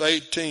verse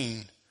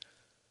 18,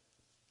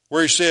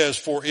 where he says,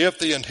 "For if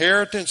the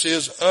inheritance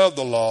is of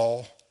the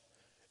law,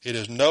 it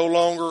is no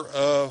longer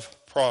of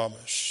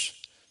promise."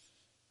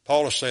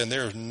 Paul is saying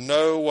there is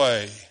no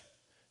way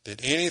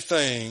that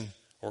anything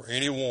or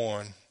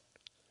anyone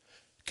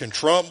can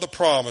trump the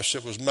promise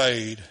that was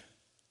made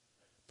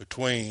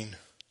between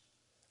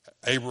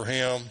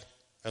Abraham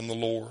and the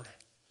Lord.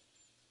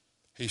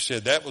 He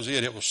said that was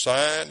it. It was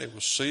signed, it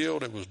was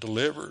sealed, it was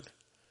delivered.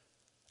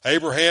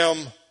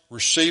 Abraham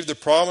received the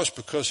promise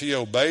because he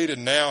obeyed,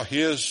 and now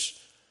his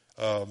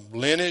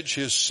lineage,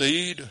 his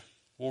seed,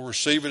 will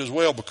receive it as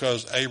well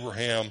because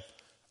Abraham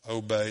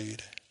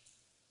obeyed.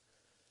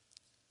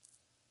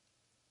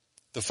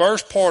 The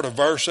first part of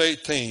verse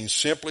 18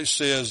 simply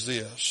says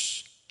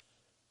this,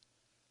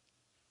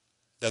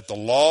 that the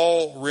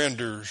law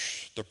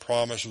renders the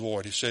promise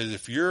void. He says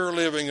if you're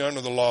living under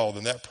the law,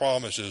 then that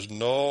promise is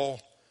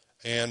null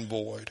and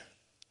void.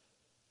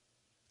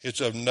 It's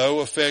of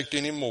no effect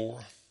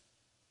anymore.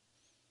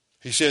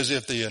 He says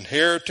if the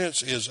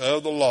inheritance is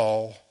of the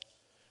law,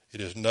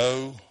 it is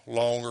no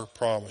longer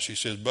promise. He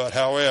says, but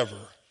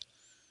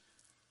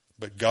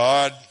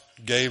God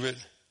gave it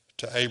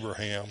to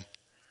Abraham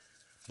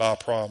by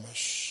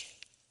promise.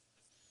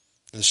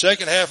 In the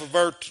second half of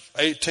verse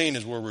 18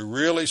 is where we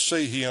really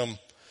see him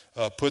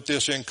put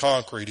this in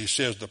concrete. He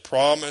says the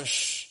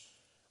promise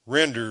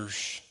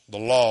renders the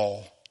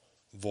law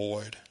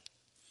void.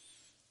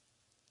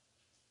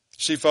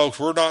 See, folks,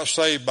 we're not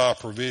saved by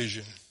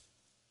provision.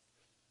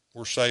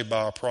 We're saved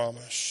by a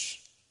promise.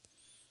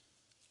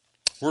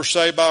 We're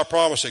saved by a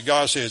promise that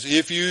God says,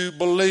 if you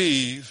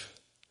believe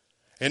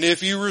and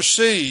if you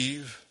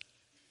receive,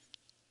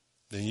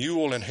 then you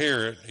will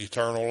inherit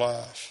eternal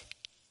life.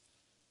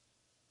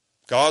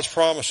 God's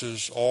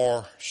promises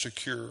are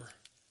secure.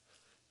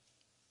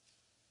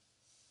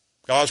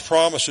 God's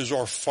promises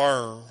are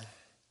firm.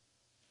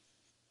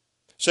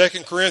 2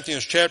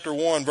 Corinthians chapter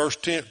 1 verse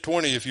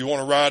 20, if you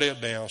want to write it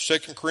down.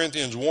 2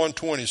 Corinthians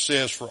 1:20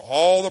 says, for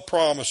all the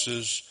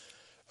promises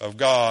of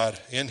God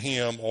in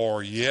him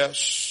are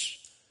yes,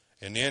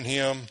 and in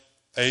him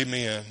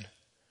amen,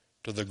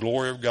 to the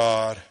glory of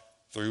God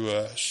through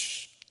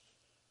us.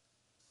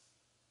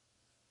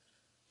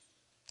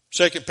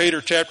 2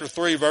 Peter chapter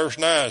 3 verse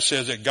 9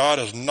 says that God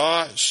is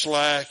not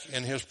slack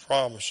in his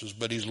promises,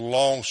 but he's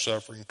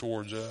long-suffering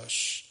towards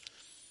us.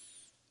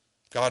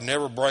 God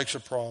never breaks a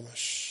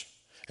promise.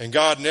 And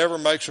God never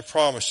makes a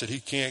promise that he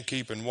can't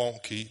keep and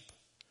won't keep.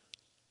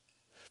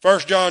 1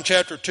 John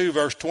chapter 2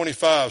 verse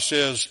 25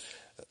 says,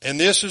 and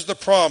this is the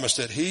promise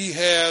that he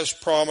has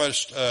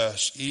promised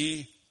us,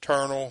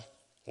 eternal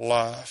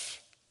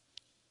life.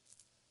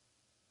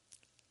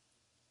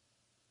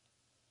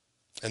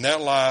 And that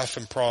life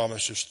and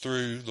promise is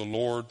through the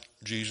Lord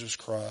Jesus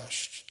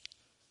Christ.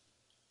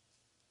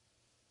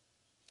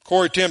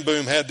 Corrie ten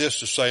Boom had this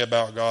to say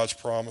about God's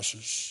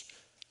promises.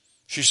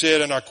 She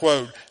said, and I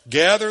quote,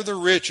 "Gather the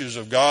riches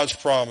of God's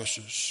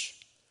promises.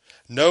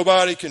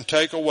 Nobody can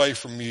take away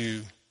from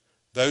you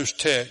those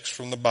texts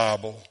from the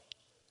Bible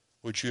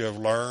which you have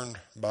learned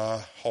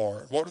by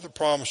heart." What are the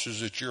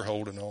promises that you're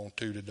holding on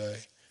to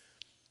today?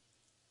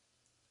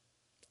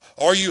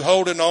 Are you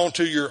holding on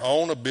to your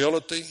own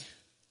ability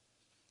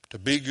to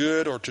be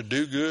good or to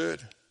do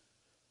good?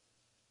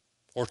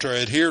 Or to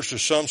adhere to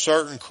some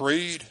certain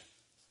creed?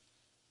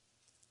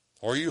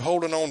 Or are you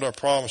holding on to a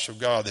promise of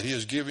God that He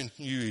has given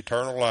you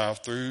eternal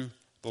life through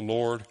the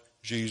Lord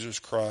Jesus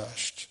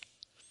Christ?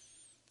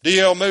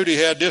 D.L. Moody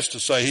had this to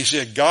say. He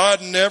said,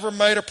 "God never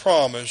made a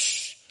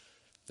promise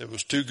that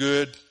was too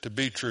good to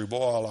be true."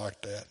 Boy, I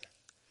like that.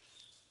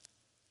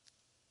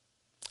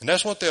 And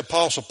that's what the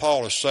Apostle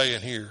Paul is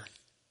saying here.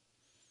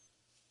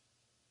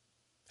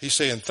 He's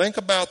saying, think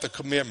about the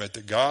commitment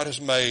that God has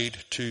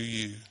made to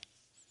you.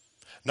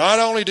 Not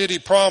only did He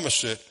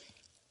promise it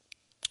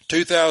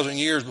 2,000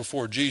 years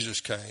before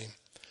Jesus came,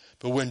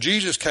 but when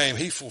Jesus came,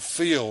 He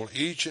fulfilled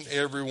each and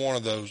every one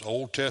of those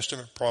Old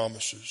Testament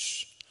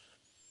promises.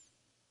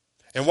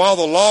 And while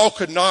the law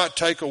could not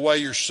take away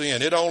your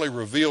sin, it only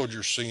revealed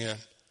your sin.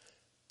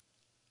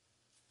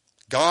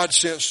 God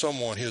sent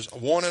someone, His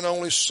one and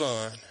only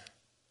Son,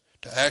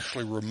 to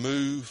actually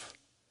remove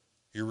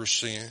your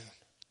sin,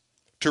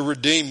 to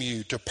redeem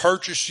you, to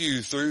purchase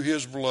you through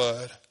His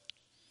blood.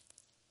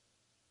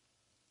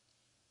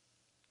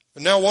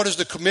 But now what is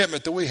the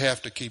commitment that we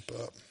have to keep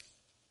up?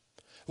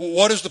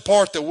 What is the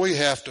part that we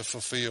have to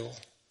fulfill?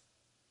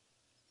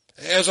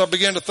 As I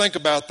began to think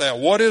about that,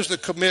 what is the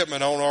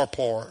commitment on our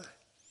part?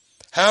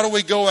 How do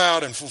we go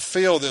out and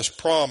fulfill this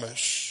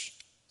promise?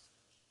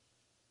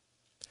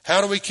 How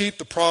do we keep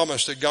the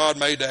promise that God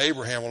made to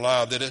Abraham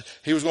alive, that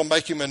He was going to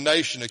make him a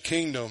nation, a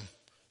kingdom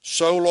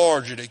so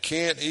large that it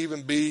can't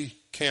even be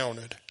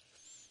counted?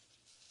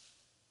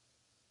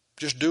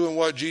 Just doing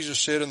what Jesus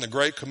said in the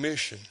Great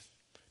Commission.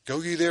 Go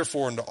ye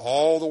therefore into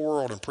all the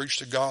world and preach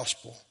the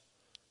gospel.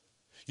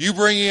 You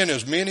bring in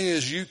as many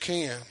as you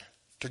can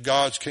to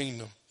God's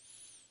kingdom.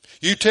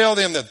 You tell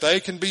them that they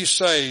can be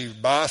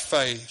saved by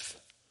faith.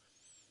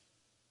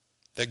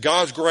 That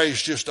God's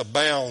grace just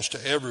abounds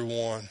to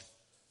everyone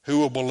who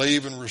will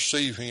believe and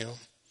receive Him.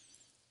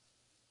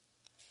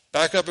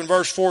 Back up in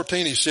verse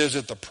 14, he says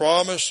that the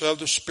promise of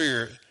the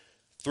Spirit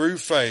through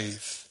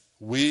faith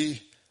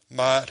we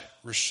might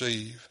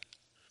receive.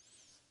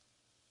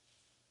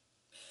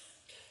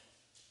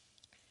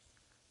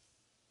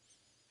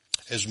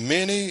 As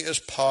many as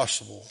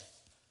possible,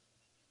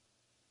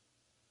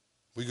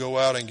 we go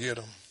out and get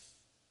them.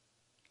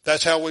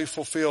 That's how we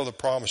fulfill the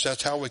promise.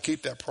 That's how we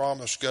keep that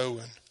promise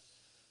going.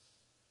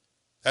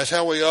 That's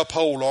how we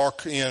uphold our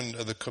end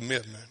of the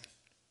commitment.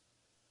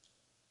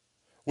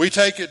 We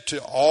take it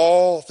to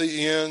all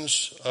the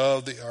ends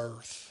of the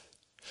earth.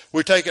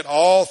 We take it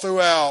all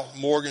throughout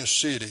Morgan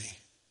City.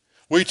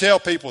 We tell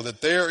people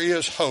that there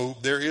is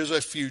hope, there is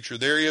a future,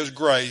 there is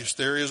grace,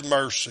 there is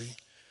mercy.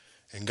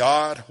 And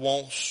God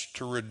wants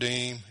to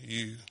redeem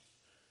you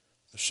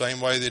the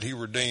same way that He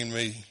redeemed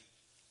me.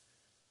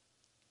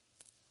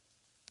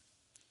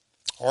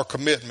 Our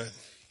commitment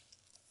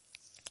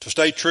to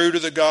stay true to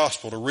the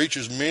gospel, to reach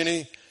as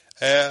many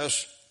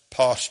as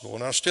possible.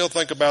 And I still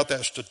think about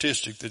that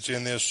statistic that's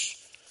in this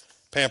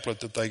pamphlet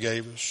that they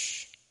gave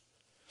us.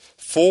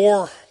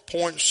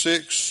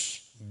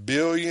 4.6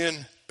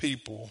 billion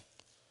people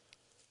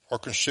are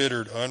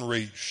considered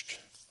unreached.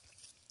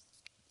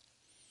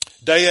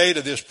 Day 8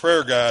 of this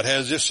prayer guide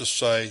has this to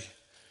say,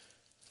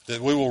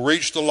 that we will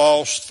reach the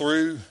lost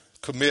through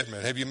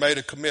commitment. Have you made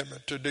a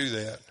commitment to do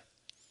that?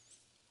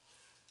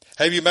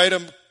 Have you made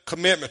a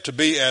commitment to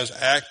be as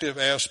active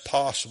as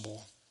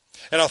possible?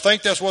 And I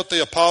think that's what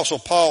the Apostle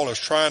Paul is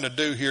trying to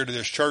do here to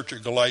this church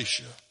at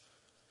Galatia.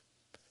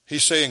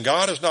 He's saying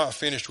God is not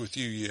finished with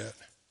you yet.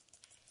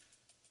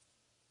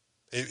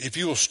 If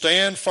you will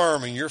stand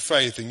firm in your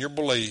faith and your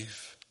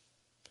belief,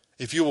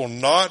 if you will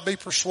not be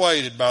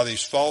persuaded by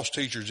these false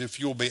teachers, if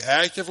you will be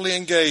actively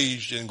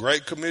engaged in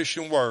Great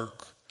Commission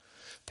work,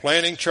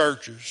 planting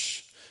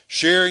churches,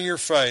 sharing your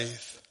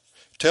faith,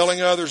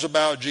 telling others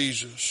about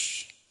Jesus,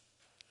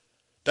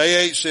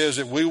 Day 8 says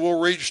that we will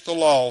reach the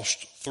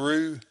lost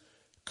through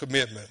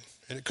commitment.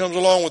 And it comes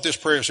along with this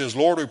prayer. It says,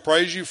 Lord, we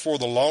praise you for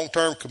the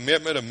long-term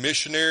commitment of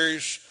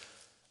missionaries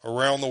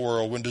around the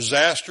world. When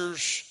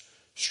disasters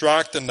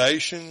strike the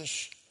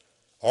nations,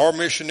 our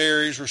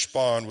missionaries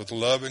respond with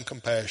love and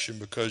compassion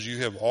because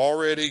you have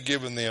already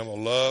given them a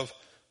love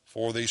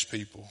for these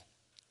people.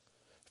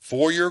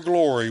 For your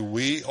glory,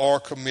 we are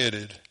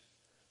committed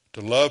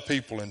to love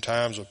people in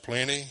times of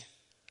plenty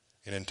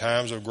and in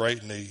times of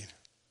great need.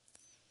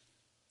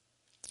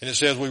 And it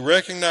says we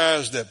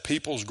recognize that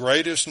people's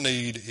greatest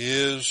need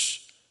is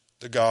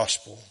the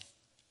gospel,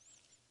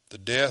 the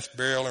death,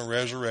 burial, and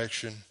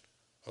resurrection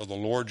of the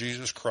Lord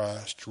Jesus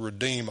Christ to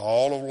redeem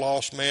all of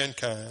lost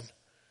mankind.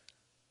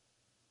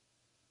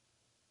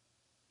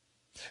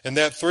 And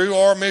that through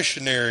our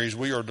missionaries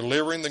we are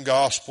delivering the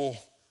gospel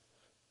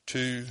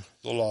to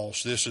the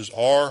lost. This is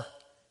our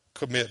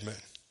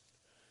commitment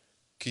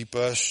keep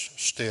us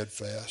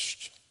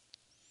steadfast.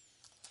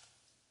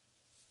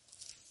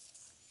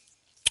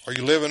 Are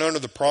you living under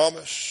the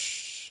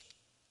promise?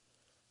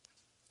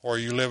 Or are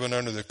you living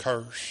under the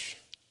curse?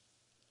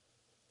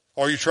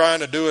 Are you trying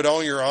to do it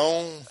on your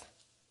own?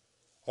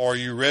 Or are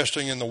you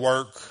resting in the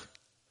work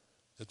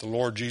that the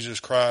Lord Jesus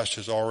Christ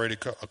has already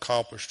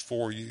accomplished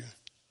for you?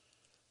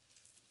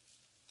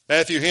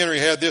 Matthew Henry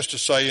had this to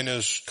say in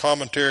his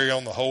commentary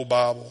on the whole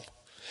Bible.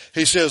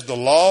 He says, the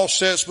law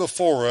sets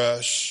before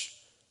us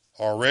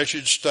our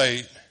wretched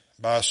state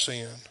by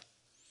sin.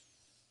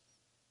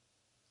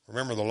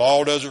 Remember, the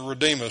law doesn't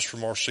redeem us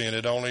from our sin.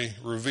 It only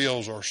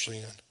reveals our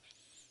sin.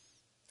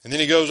 And then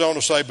he goes on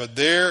to say, but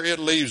there it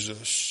leaves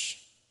us.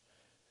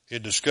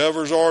 It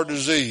discovers our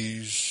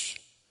disease,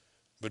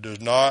 but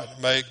does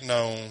not make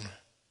known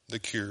the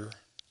cure.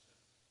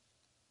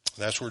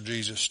 That's where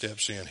Jesus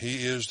steps in.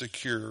 He is the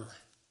cure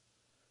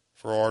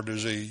for our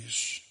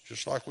disease.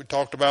 Just like we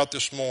talked about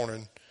this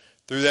morning,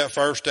 through that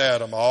first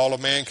Adam, all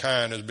of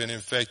mankind has been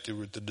infected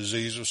with the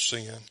disease of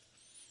sin.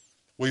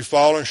 We've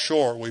fallen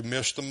short. We've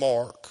missed the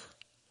mark.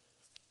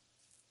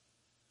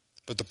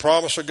 But the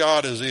promise of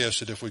God is this,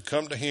 that if we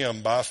come to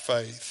Him by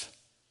faith,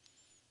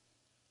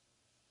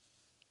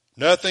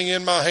 nothing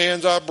in my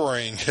hands I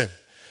bring,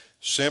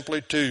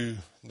 simply to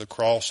the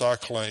cross I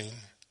cling.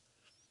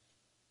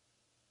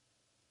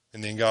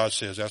 And then God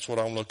says, that's what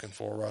I'm looking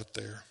for right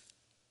there,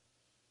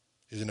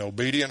 is an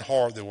obedient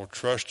heart that will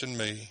trust in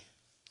me,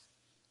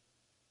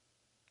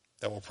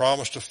 that will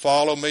promise to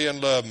follow me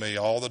and love me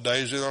all the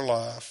days of their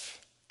life.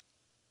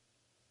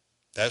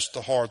 That's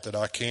the heart that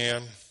I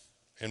can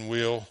and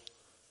will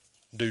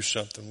do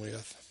something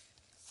with.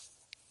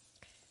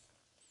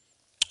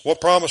 What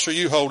promise are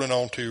you holding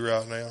on to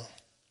right now?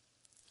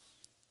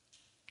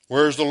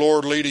 Where is the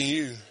Lord leading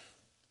you?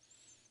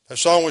 That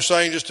song we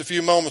sang just a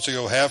few moments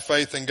ago, Have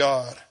Faith in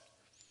God.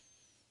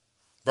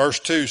 Verse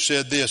 2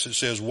 said this, it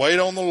says, wait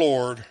on the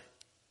Lord,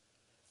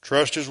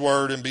 trust His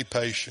word, and be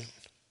patient.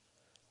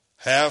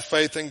 Have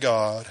faith in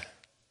God.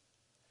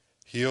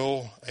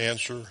 He'll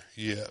answer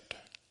yet.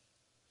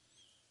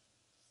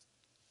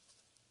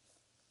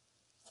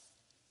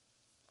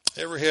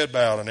 Every head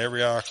bowed and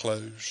every eye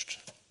closed.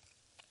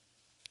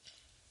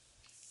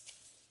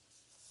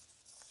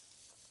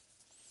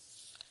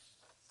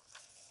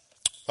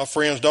 My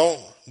friends,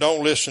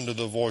 don't listen to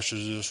the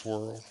voices of this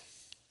world.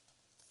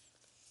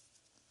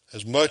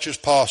 As much as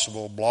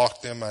possible,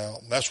 block them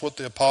out. And that's what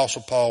the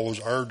Apostle Paul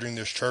was urging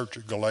this church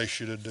at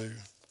Galatia to do.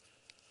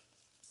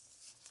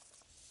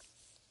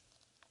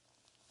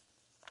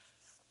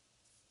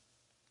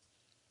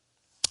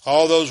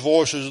 All those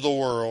voices of the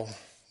world,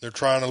 they're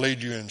trying to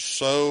lead you in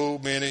so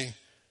many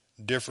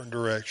different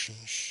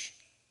directions.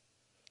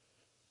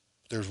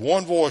 There's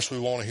one voice we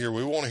want to hear.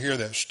 We want to hear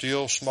that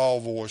still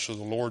small voice of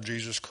the Lord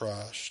Jesus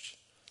Christ,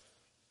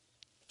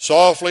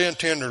 softly and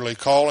tenderly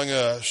calling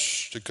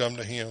us to come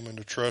to Him and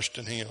to trust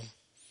in Him,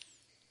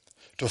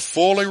 to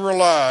fully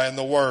rely on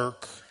the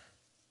work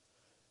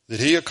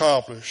that He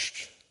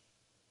accomplished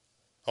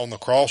on the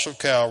cross of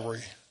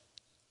Calvary.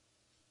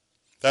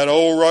 That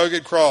old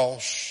rugged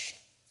cross,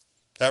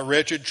 that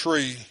wretched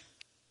tree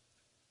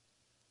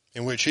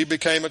in which He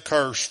became a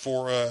curse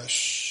for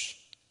us,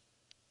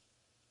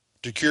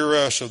 to cure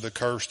us of the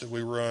curse that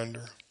we were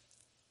under.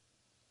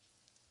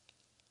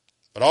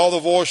 But all the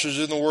voices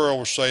in the world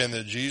were saying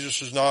that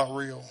Jesus is not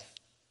real.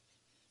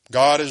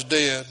 God is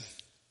dead.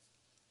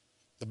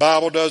 The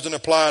Bible doesn't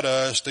apply to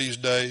us these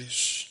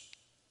days.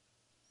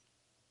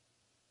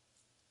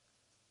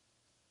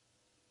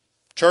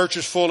 Church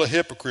is full of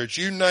hypocrites.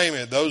 You name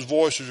it, those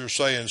voices are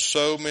saying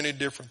so many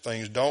different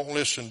things. Don't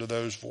listen to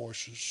those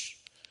voices.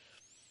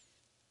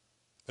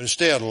 But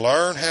instead,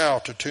 learn how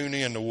to tune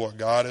in to what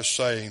God is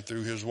saying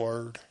through His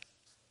Word.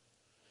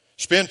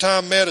 Spend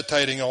time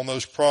meditating on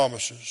those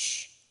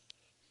promises.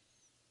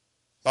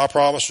 My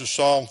promise is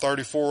Psalm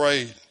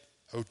 34:8.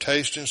 Oh,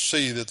 taste and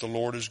see that the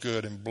Lord is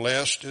good, and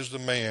blessed is the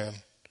man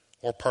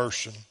or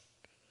person,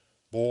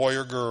 boy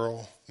or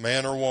girl,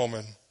 man or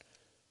woman,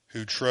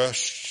 who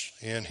trusts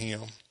in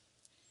Him.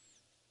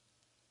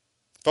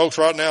 Folks,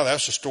 right now,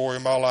 that's the story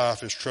of my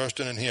life, is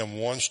trusting in Him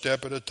one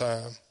step at a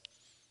time.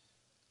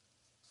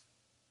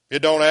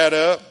 It don't add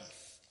up.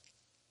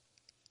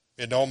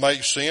 It don't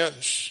make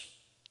sense.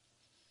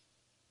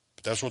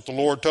 But that's what the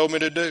Lord told me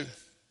to do.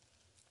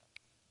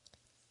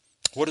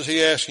 What is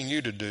He asking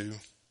you to do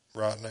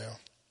right now?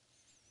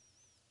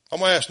 I'm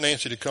going to ask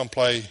Nancy to come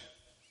play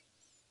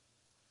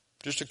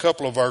just a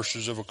couple of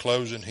verses of a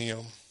closing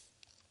hymn.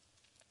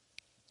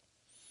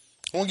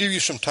 I want to give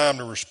you some time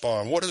to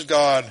respond. What is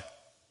God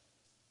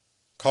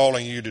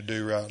calling you to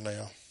do right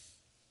now?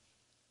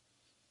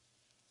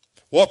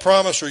 What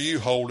promise are you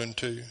holding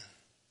to?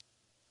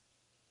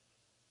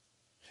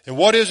 And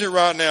what is it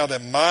right now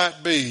that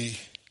might be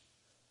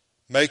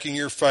making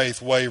your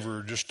faith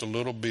waver just a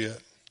little bit?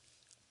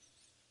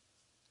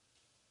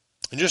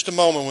 In just a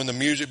moment when the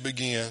music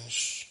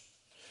begins,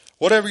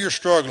 whatever you're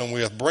struggling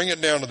with, bring it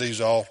down to these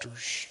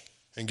altars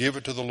and give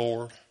it to the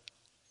Lord.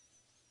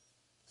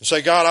 and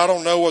say, God, I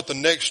don't know what the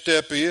next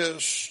step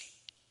is.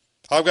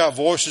 I've got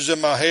voices in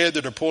my head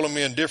that are pulling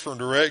me in different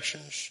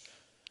directions.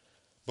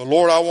 But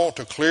Lord, I want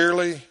to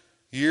clearly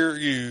hear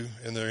you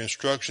and the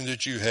instructions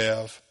that you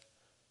have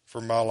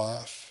for my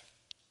life.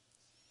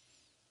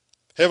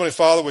 Heavenly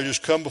Father, we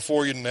just come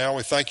before you now.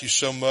 We thank you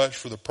so much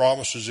for the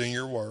promises in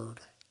your word.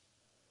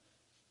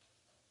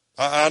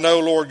 I know,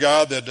 Lord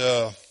God, that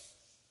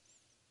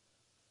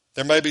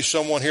there may be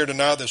someone here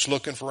tonight that's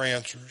looking for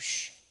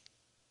answers.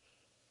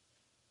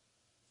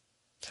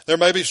 There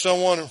may be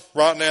someone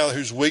right now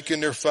who's weak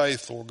in their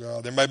faith, Lord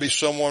God. There may be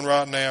someone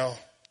right now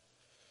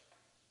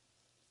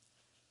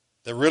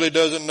that really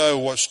doesn't know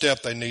what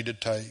step they need to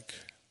take.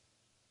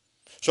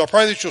 So I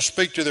pray that you'll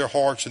speak to their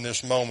hearts in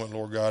this moment,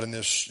 Lord God, in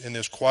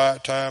this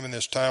quiet time, in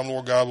this time,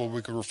 Lord God, where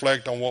we can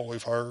reflect on what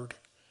we've heard.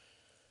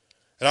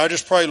 And I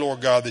just pray,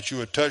 Lord God, that you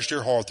would touch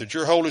their heart, that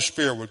your Holy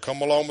Spirit would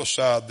come along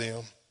beside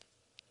them,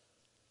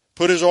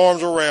 put his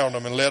arms around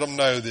them, and let them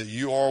know that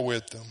you are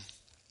with them,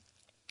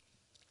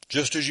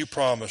 just as you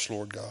promised,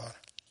 Lord God.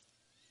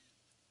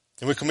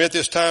 And we commit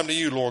this time to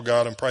you, Lord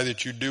God, and pray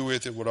that you do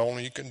with it what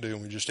only you can do.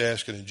 And we just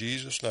ask it in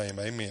Jesus' name.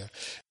 Amen.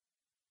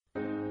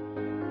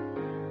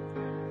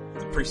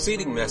 The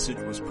preceding message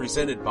was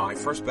presented by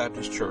First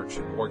Baptist Church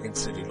in Morgan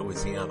City,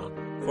 Louisiana.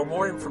 For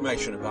more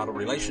information about a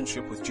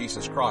relationship with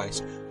Jesus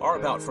Christ or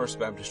about First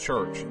Baptist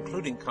Church,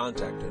 including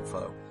contact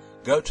info,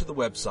 go to the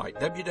website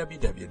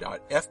www.fbcmc.org.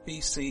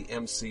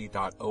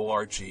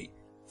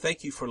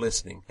 Thank you for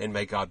listening, and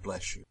may God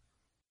bless you.